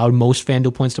 allowed most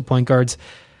FanDuel points to point guards.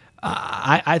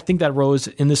 I think that Rose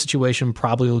in this situation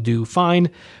probably will do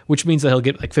fine, which means that he'll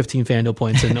get like 15 FanDuel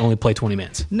points and only play 20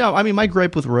 minutes. No, I mean, my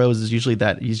gripe with Rose is usually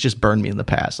that he's just burned me in the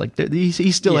past. Like he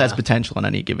still has potential on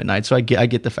any given night. So I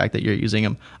get the fact that you're using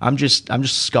him. I'm just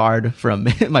scarred from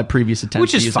my previous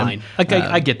attempts, which is fine. Like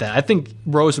I get that. I think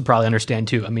Rose would probably understand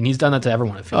too. I mean, he's done that to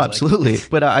everyone. It feels absolutely. Like.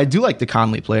 But I do like the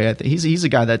Conley play. I think he's a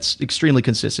guy that's extremely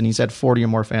consistent. He's had 40 or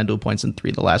more FanDuel points in 3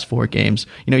 of the last 4 games.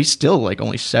 You know, he's still like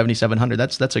only 7,700.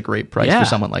 That's a great price for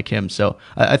someone like him. So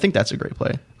I think that's a great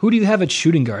play. Who do you have at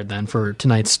shooting guard then for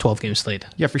tonight's 12-game slate?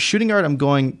 Yeah, for shooting guard, I'm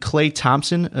going Klay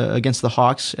Thompson against the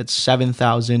Hawks at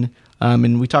 7,000.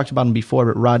 And we talked about him before,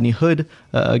 but Rodney Hood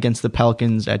against the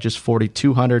Pelicans at just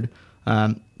 4,200.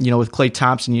 With Klay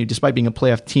Thompson, despite being a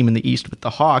playoff team in the East with the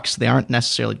Hawks, they aren't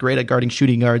necessarily great at guarding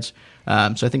shooting guards.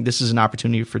 So I think this is an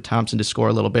opportunity for Thompson to score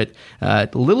a little bit. A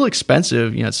little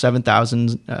expensive,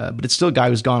 7,000, but it's still a guy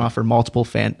who's gone off for multiple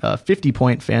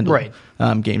 50-point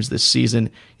FanDuel games this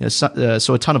season.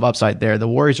 So a ton of upside there. The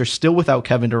Warriors are still without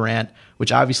Kevin Durant,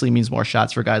 which obviously means more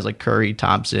shots for guys like Curry,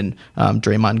 Thompson,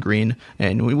 Draymond Green.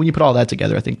 And when you put all that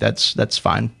together, I think that's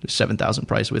fine. 7,000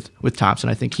 price with Thompson.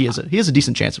 I think he has a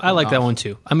decent chance of I like that one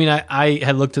too. I mean, I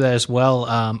had looked at that as well.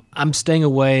 I'm staying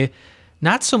away.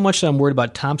 Not so much that I'm worried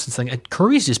about Thompson's thing.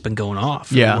 Curry's just been going off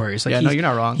for the Warriors. No, you're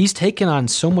not wrong. He's taken on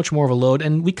so much more of a load,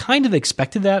 and we kind of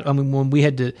expected that. I mean, when we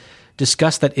had to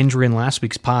discuss that injury in last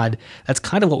week's pod, that's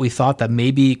kind of what we thought, that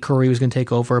maybe Curry was going to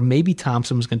take over, maybe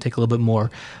Thompson was going to take a little bit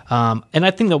more. And I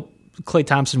think that Klay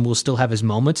Thompson will still have his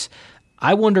moments.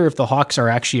 I wonder if the Hawks are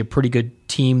actually a pretty good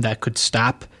team that could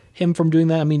stop him from doing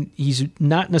that. I mean, he's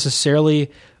not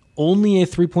necessarily only a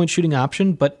 3-point shooting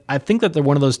option, but I think that they're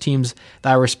one of those teams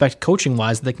that I respect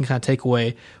coaching-wise, that they can kind of take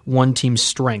away one team's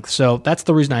strength. So that's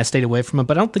the reason I stayed away from him,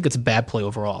 but I don't think it's a bad play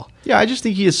overall. Yeah, I just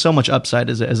think he has so much upside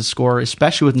as a scorer,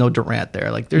 especially with no Durant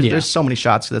there. Like there's so many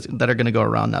shots that are going to go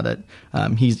around now that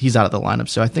he's out of the lineup.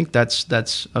 So I think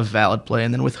that's a valid play.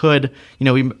 And then with Hood, we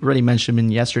already mentioned him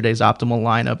in yesterday's optimal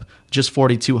lineup, just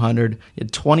 4,200. He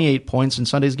had 28 points in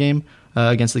Sunday's game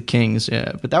against the Kings.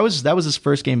 But that was his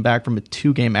first game back from a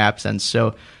 2-game absence.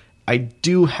 So I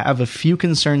do have a few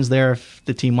concerns there if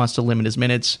the team wants to limit his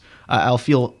minutes. I'll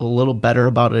feel a little better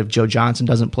about it if Joe Johnson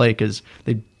doesn't play, because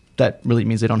that really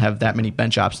means they don't have that many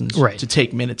bench options to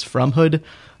take minutes from Hood.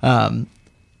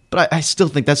 But I still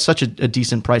think that's such a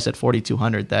decent price at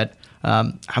 4,200 that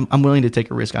I'm willing to take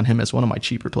a risk on him as one of my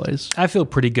cheaper plays. I feel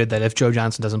pretty good that if Joe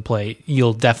Johnson doesn't play,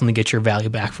 you'll definitely get your value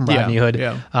back from Rodney Hood.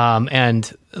 Yeah.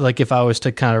 And like if I was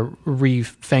to kind of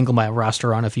refangle my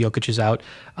roster on if Jokic is out,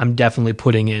 I'm definitely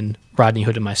putting in Rodney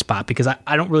Hood in my spot, because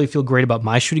I don't really feel great about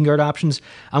my shooting guard options.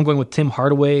 I'm going with Tim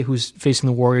Hardaway, who's facing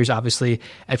the Warriors, obviously,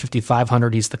 at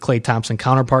 5,500. He's the Klay Thompson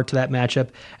counterpart to that matchup.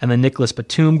 And then Nicholas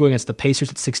Batum going against the Pacers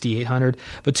at 6,800.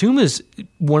 Batum is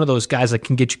one of those guys that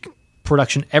can get you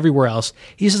production everywhere else.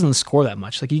 He just doesn't score that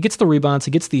much. Like, he gets the rebounds,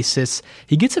 he gets the assists,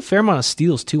 he gets a fair amount of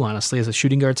steals too, honestly, as a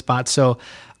shooting guard spot. So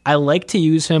I like to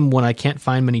use him when I can't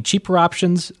find many cheaper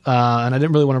options, and I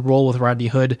didn't really want to roll with Rodney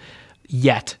Hood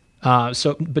yet.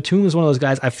 So Batum is one of those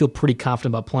guys I feel pretty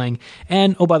confident about playing.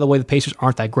 And, oh, by the way, the Pacers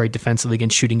aren't that great defensively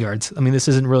against shooting guards. I mean, this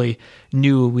isn't really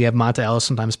new. We have Monta Ellis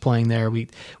sometimes playing there. We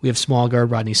have small guard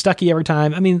Rodney Stuckey every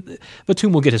time. I mean,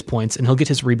 Batum will get his points, and he'll get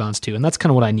his rebounds too, and that's kind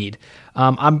of what I need.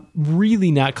 I'm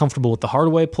really not comfortable with the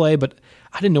Hardaway play, but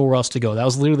I didn't know where else to go. That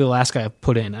was literally the last guy I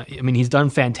put in. I mean, he's done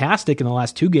fantastic in the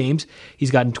last 2 games. He's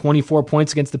gotten 24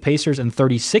 points against the Pacers and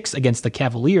 36 against the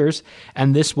Cavaliers,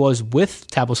 and this was with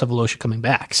Thabo Sefolosha coming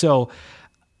back. So,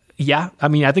 yeah, I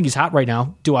mean, I think he's hot right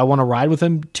now. Do I want to ride with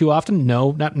him too often?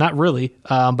 No, not really.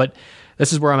 But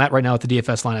this is where I'm at right now with the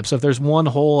DFS lineup. So if there's one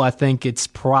hole, I think it's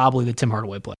probably the Tim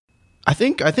Hardaway play. I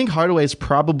think Hardaway is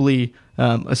probably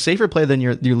a safer play than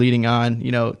you're leading on.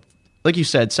 Like you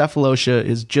said,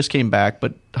 Sefolosha just came back,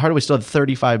 but Hardaway still had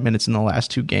 35 minutes in the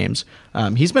last 2 games.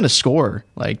 He's been a scorer.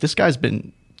 Like, this guy's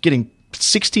been getting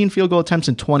 16 field goal attempts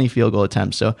and 20 field goal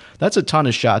attempts. So that's a ton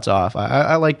of shots off.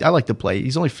 I like the play.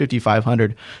 He's only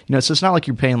 5,500. So it's not like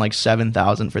you're paying like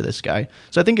 7,000 for this guy.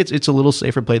 So I think it's a little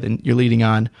safer play than you're leading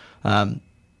on.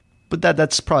 But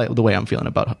that's probably the way I'm feeling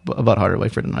about Hardaway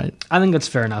for tonight. I think that's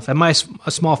fair enough. At my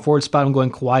small forward spot, I'm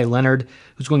going Kawhi Leonard,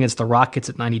 who's going against the Rockets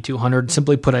at 9,200.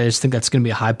 Simply put, I just think that's going to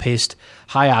be a high-paced,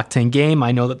 high-octane game.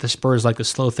 I know that the Spurs like to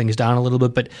slow things down a little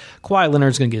bit, but Kawhi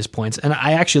Leonard's going to get his points. And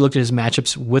I actually looked at his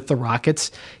matchups with the Rockets.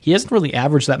 He hasn't really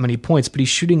averaged that many points, but he's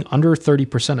shooting under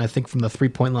 30%, I think, from the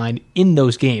three-point line in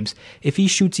those games. If he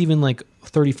shoots even like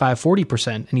 35-40%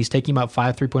 and he's taking about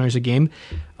 5 3-pointers a game,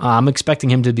 I'm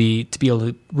expecting him to be able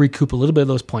to recoup a little bit of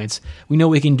those points. We know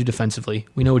what he can do defensively.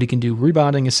 We know what he can do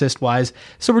rebounding, assist wise.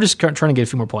 So we're just trying to get a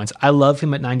few more points. I love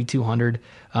him at 9,200.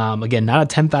 Again, not a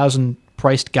 10,000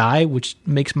 priced guy, which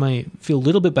makes me feel a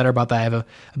little bit better about that. I have a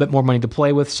bit more money to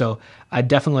play with, so I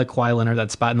definitely like Kawhi Leonard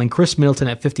that spot. And then Chris Middleton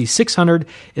at 5,600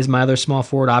 is my other small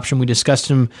forward option. We discussed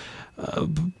him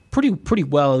pretty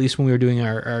well, at least when we were doing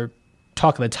our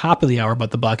talk at the top of the hour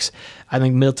about the Bucks. I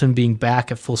think Middleton being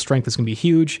back at full strength is going to be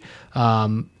huge,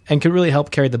 and could really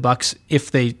help carry the Bucks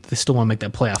if they still want to make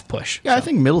that playoff push. Yeah, so. I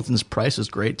think Middleton's price is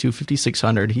great too,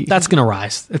 5,600. That's going to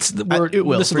rise. It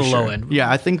will. This is the low end. Yeah,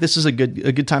 I think this is a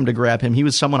good time to grab him. He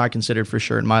was someone I considered for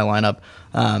sure in my lineup.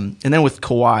 And then with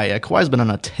Kawhi, Kawhi's been on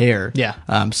a tear. Yeah,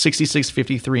 66,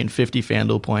 53, and 50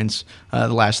 FanDuel points the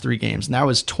last 3 games. Now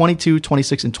is 22,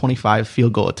 26, and 25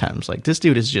 field goal attempts. Like, this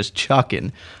dude is just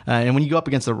chucking. And when you go up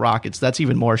against the Rockets, that's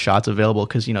even more shots available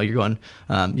because you're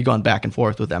going back and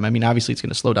forth with them. I mean, obviously it's going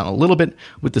to slow down a little bit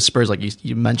with the Spurs, like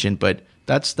you mentioned, but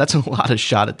that's a lot of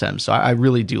shot attempts. So I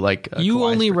really do like. You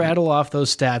Kawhi's only rattle off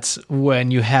those stats when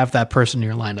you have that person in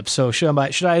your lineup. So should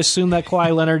I assume that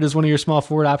Kawhi Leonard is one of your small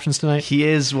forward options tonight? He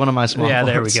is one of my small. Yeah,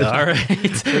 forwards. there we go. All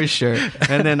right, for sure.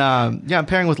 And then I'm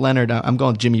pairing with Leonard. I'm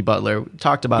going Jimmy Butler. We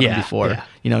talked about him before.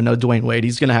 Yeah. No Dwayne Wade.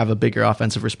 He's going to have a bigger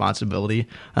offensive responsibility.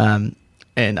 And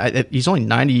he's only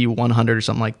 9,100 or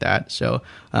something like that. So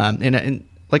and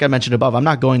like I mentioned above, I'm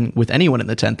not going with anyone in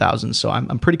the 10,000, so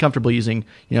I'm pretty comfortable using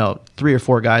 3 or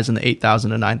 4 guys in the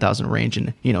 8,000 to 9,000 range,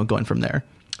 and going from there.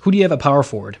 Who do you have at power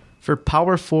forward? For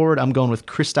power forward, I'm going with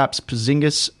Kristaps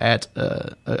Porzingis at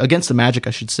against the Magic,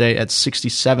 I should say, at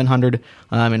 6,700.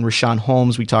 And Richaun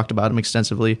Holmes, we talked about him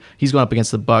extensively. He's going up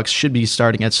against the Bucks. Should be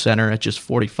starting at center at just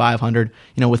 4,500.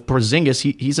 With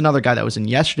Porzingis, he's another guy that was in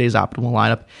yesterday's optimal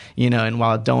lineup. And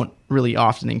while I don't really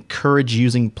often encourage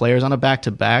using players on a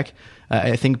back-to-back,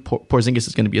 I think Porzingis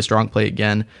is going to be a strong play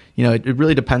again. It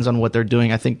really depends on what they're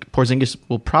doing. I think Porzingis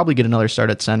will probably get another start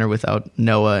at center without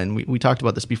Noah, and we talked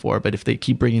about this before, but if they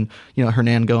keep bringing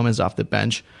Hernan Gomez off the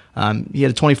bench, he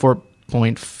had a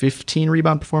 24.15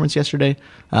 rebound performance yesterday,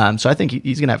 so I think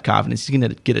he's going to have confidence. He's going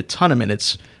to get a ton of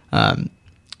minutes, and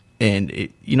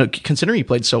considering he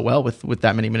played so well with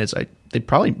that many minutes, they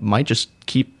probably might just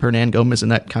keep Hernan Gomez in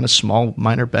that kind of small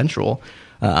minor bench role.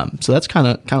 So that's kind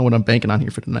of what I'm banking on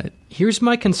here for tonight. Here's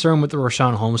my concern with the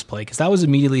Richaun Holmes play, because that was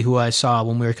immediately who I saw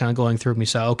when we were kind of going through. We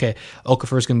saw, okay,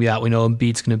 Okafor's going to be out. We know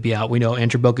Embiid's going to be out. We know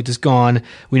Andrew Bogut is gone.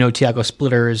 We know Tiago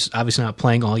Splitter is obviously not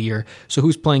playing all year. So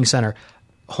who's playing center?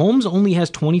 Holmes only has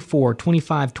 24,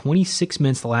 25, 26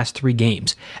 minutes the last 3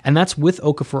 games, and that's with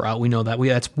Okafor out. We know that.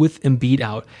 That's with Embiid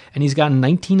out, and he's gotten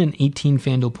 19 and 18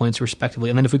 FanDuel points respectively.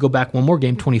 And then if we go back one more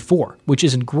game, 24, which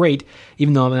isn't great,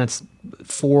 even though that's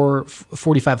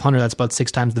 4,500. That's about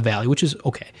 6 times the value, which is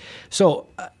okay. So,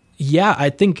 I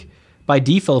think by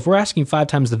default, if we're asking 5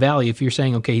 times the value, if you're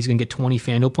saying, okay, he's going to get 20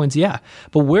 FanDuel points, yeah.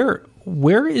 But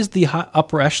where is the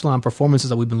upper echelon performances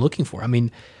that we've been looking for? I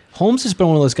mean, Holmes has been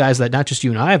one of those guys that not just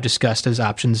you and I have discussed as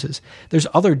options. There's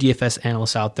other DFS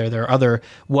analysts out there. There are other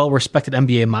well-respected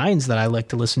NBA minds that I like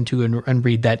to listen to and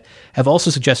read that have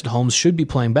also suggested Holmes should be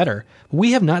playing better.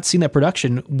 We have not seen that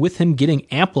production with him getting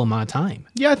ample amount of time.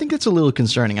 Yeah, I think it's a little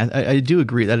concerning. I do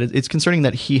agree that it's concerning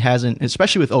that he hasn't,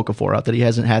 especially with Okafor out, that he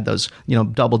hasn't had those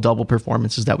double-double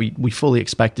performances that we fully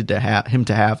expected him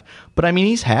to have. But I mean,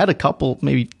 he's had a couple,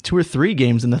 maybe 2 or 3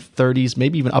 games in the 30s,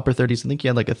 maybe even upper 30s. I think he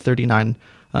had like a 39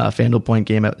 FanDuel point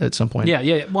game at some point.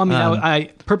 Yeah. Well, I mean,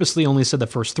 I purposely only said the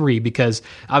first 3 because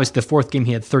obviously the fourth game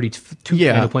he had 32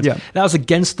 FanDuel points. Yeah. That was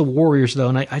against the Warriors, though,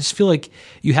 and I just feel like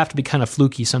you have to be kind of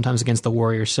fluky sometimes against the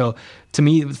Warriors. So to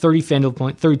me, 32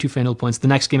 FanDuel points. The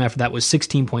next game after that was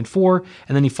 16.4,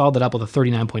 and then he followed it up with a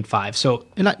 39.5. So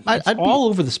I'd all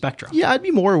over the spectrum. Yeah, I'd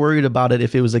be more worried about it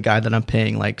if it was a guy that I'm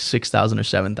paying like $6,000 or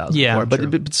 $7,000 for.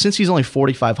 But since he's only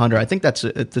 4,500, I think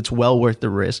that's well worth the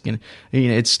risk. And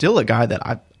it's still a guy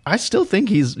that I still think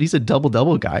he's a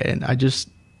double guy, and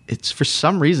it's for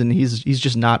some reason he's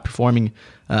just not performing.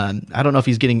 I don't know if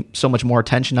he's getting so much more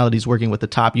attention now that he's working with the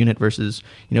top unit versus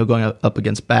going up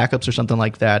against backups or something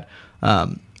like that.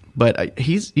 But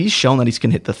he's shown that he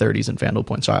can hit the 30s in FanDuel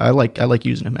points. So I like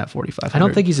using him at 4,500. I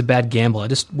don't think he's a bad gamble. I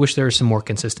just wish there was some more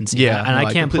consistency. Yeah, and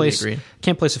I can't place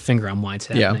a finger on why it's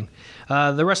happening. Yeah.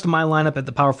 The rest of my lineup at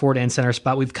the power forward and center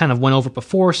spot, we've kind of went over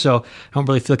before, so I don't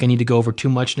really feel like I need to go over too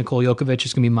much. Nikola Jokic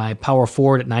is going to be my power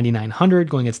forward at 9,900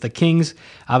 going against the Kings.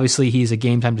 Obviously, he's a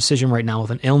game-time decision right now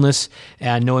with an illness,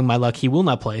 and knowing my luck, he will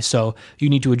not play. So you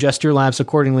need to adjust your lineups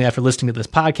accordingly after listening to this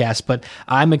podcast, but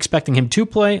I'm expecting him to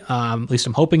play. At least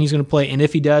I'm hoping he's going to play, and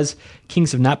if he does,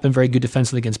 Kings have not been very good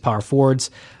defensively against power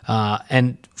forwards,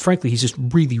 and frankly, he's just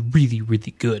really, really,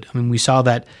 really good. I mean, we saw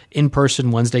that in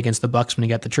person Wednesday against the Bucks when he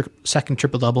got the second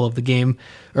triple-double of the game,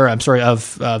 or I'm sorry,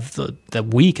 of the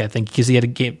week, I think, because he had a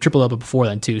game triple-double before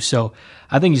then too. So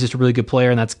I think he's just a really good player,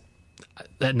 and that's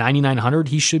at 9,900,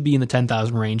 he should be in the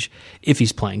 10,000 range if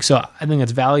he's playing. So I think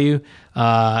that's value,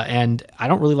 and I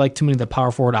don't really like too many of the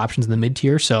power forward options in the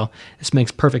mid-tier, so this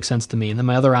makes perfect sense to me. And then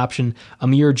my other option,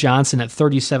 Amir Johnson at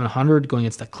 3,700 going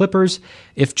against the Clippers.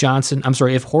 If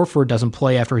Horford doesn't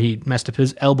play after he messed up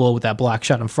his elbow with that block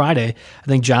shot on Friday, I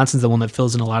think Johnson's the one that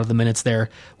fills in a lot of the minutes there.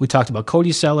 We talked about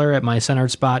Cody Zeller at my center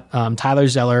spot, Tyler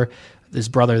Zeller, his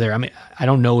brother there. I mean, I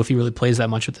don't know if he really plays that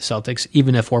much with the Celtics,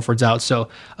 even if Horford's out. So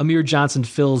Amir Johnson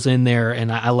fills in there,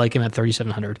 and I like him at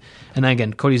 3,700. And then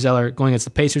again, Cody Zeller going against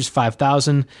the Pacers,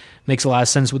 5,000. Makes a lot of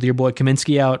sense with your boy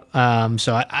Kaminsky out.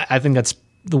 So I think that's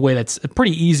the way that's a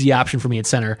pretty easy option for me at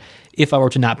center if I were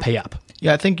to not pay up.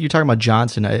 Yeah, I think you're talking about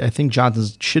Johnson. I think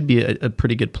Johnson should be a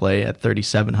pretty good play at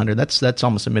 3,700. That's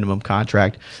almost a minimum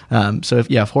contract. So if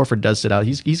Horford does sit out,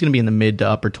 he's going to be in the mid to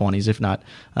upper 20s, if not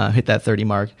hit that 30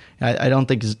 mark. I don't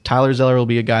think Tyler Zeller will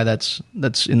be a guy that's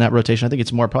in that rotation. I think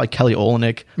it's more probably Kelly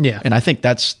Olynyk. Yeah, and I think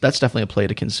that's definitely a play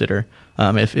to consider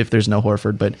if there's no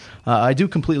Horford. But I do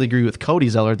completely agree with Cody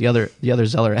Zeller, the other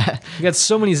Zeller. You got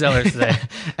so many Zellers today.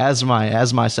 as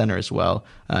my center as well.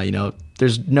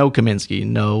 There's no Kaminsky,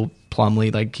 no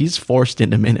Plumlee, like he's forced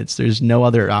into minutes. There's no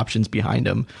other options behind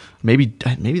him. Maybe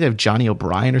they have Johnny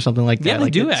O'Brien or something like that. Yeah, they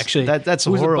like do actually. That's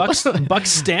horrible. Bucks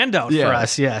standout for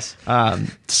us. Yes.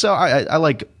 So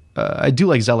I do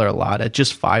like Zeller a lot at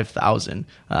just 5,000.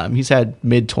 He's had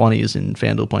mid 20s in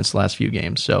FanDuel points the last few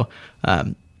games. So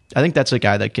I think that's a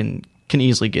guy that can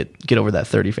easily get over that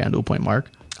 30 FanDuel point mark.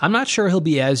 I'm not sure he'll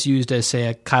be as used as, say,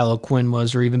 a Kyle O'Quinn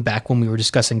was, or even back when we were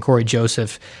discussing Corey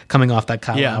Joseph coming off that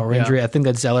Kyle Lowry injury. I think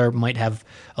that Zeller might have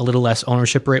a little less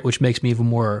ownership rate, which makes me even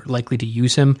more likely to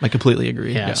use him. I completely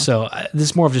agree. Yeah. So this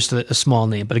is more of just a small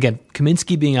name. But again,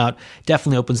 Kaminsky being out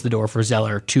definitely opens the door for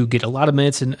Zeller to get a lot of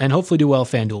minutes and hopefully do well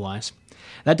FanDuel-wise.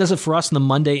 That does it for us on the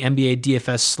Monday NBA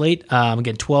DFS slate.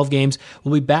 Again, 12 games.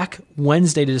 We'll be back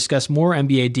Wednesday to discuss more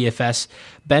NBA DFS.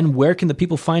 Ben, where can the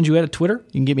people find you at Twitter?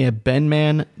 You can get me at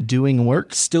BenMan Doing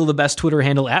Work. Still the best Twitter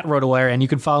handle at RotoWire, and you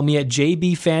can follow me at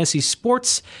JB Fantasy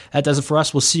Sports. That does it for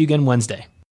us. We'll see you again Wednesday.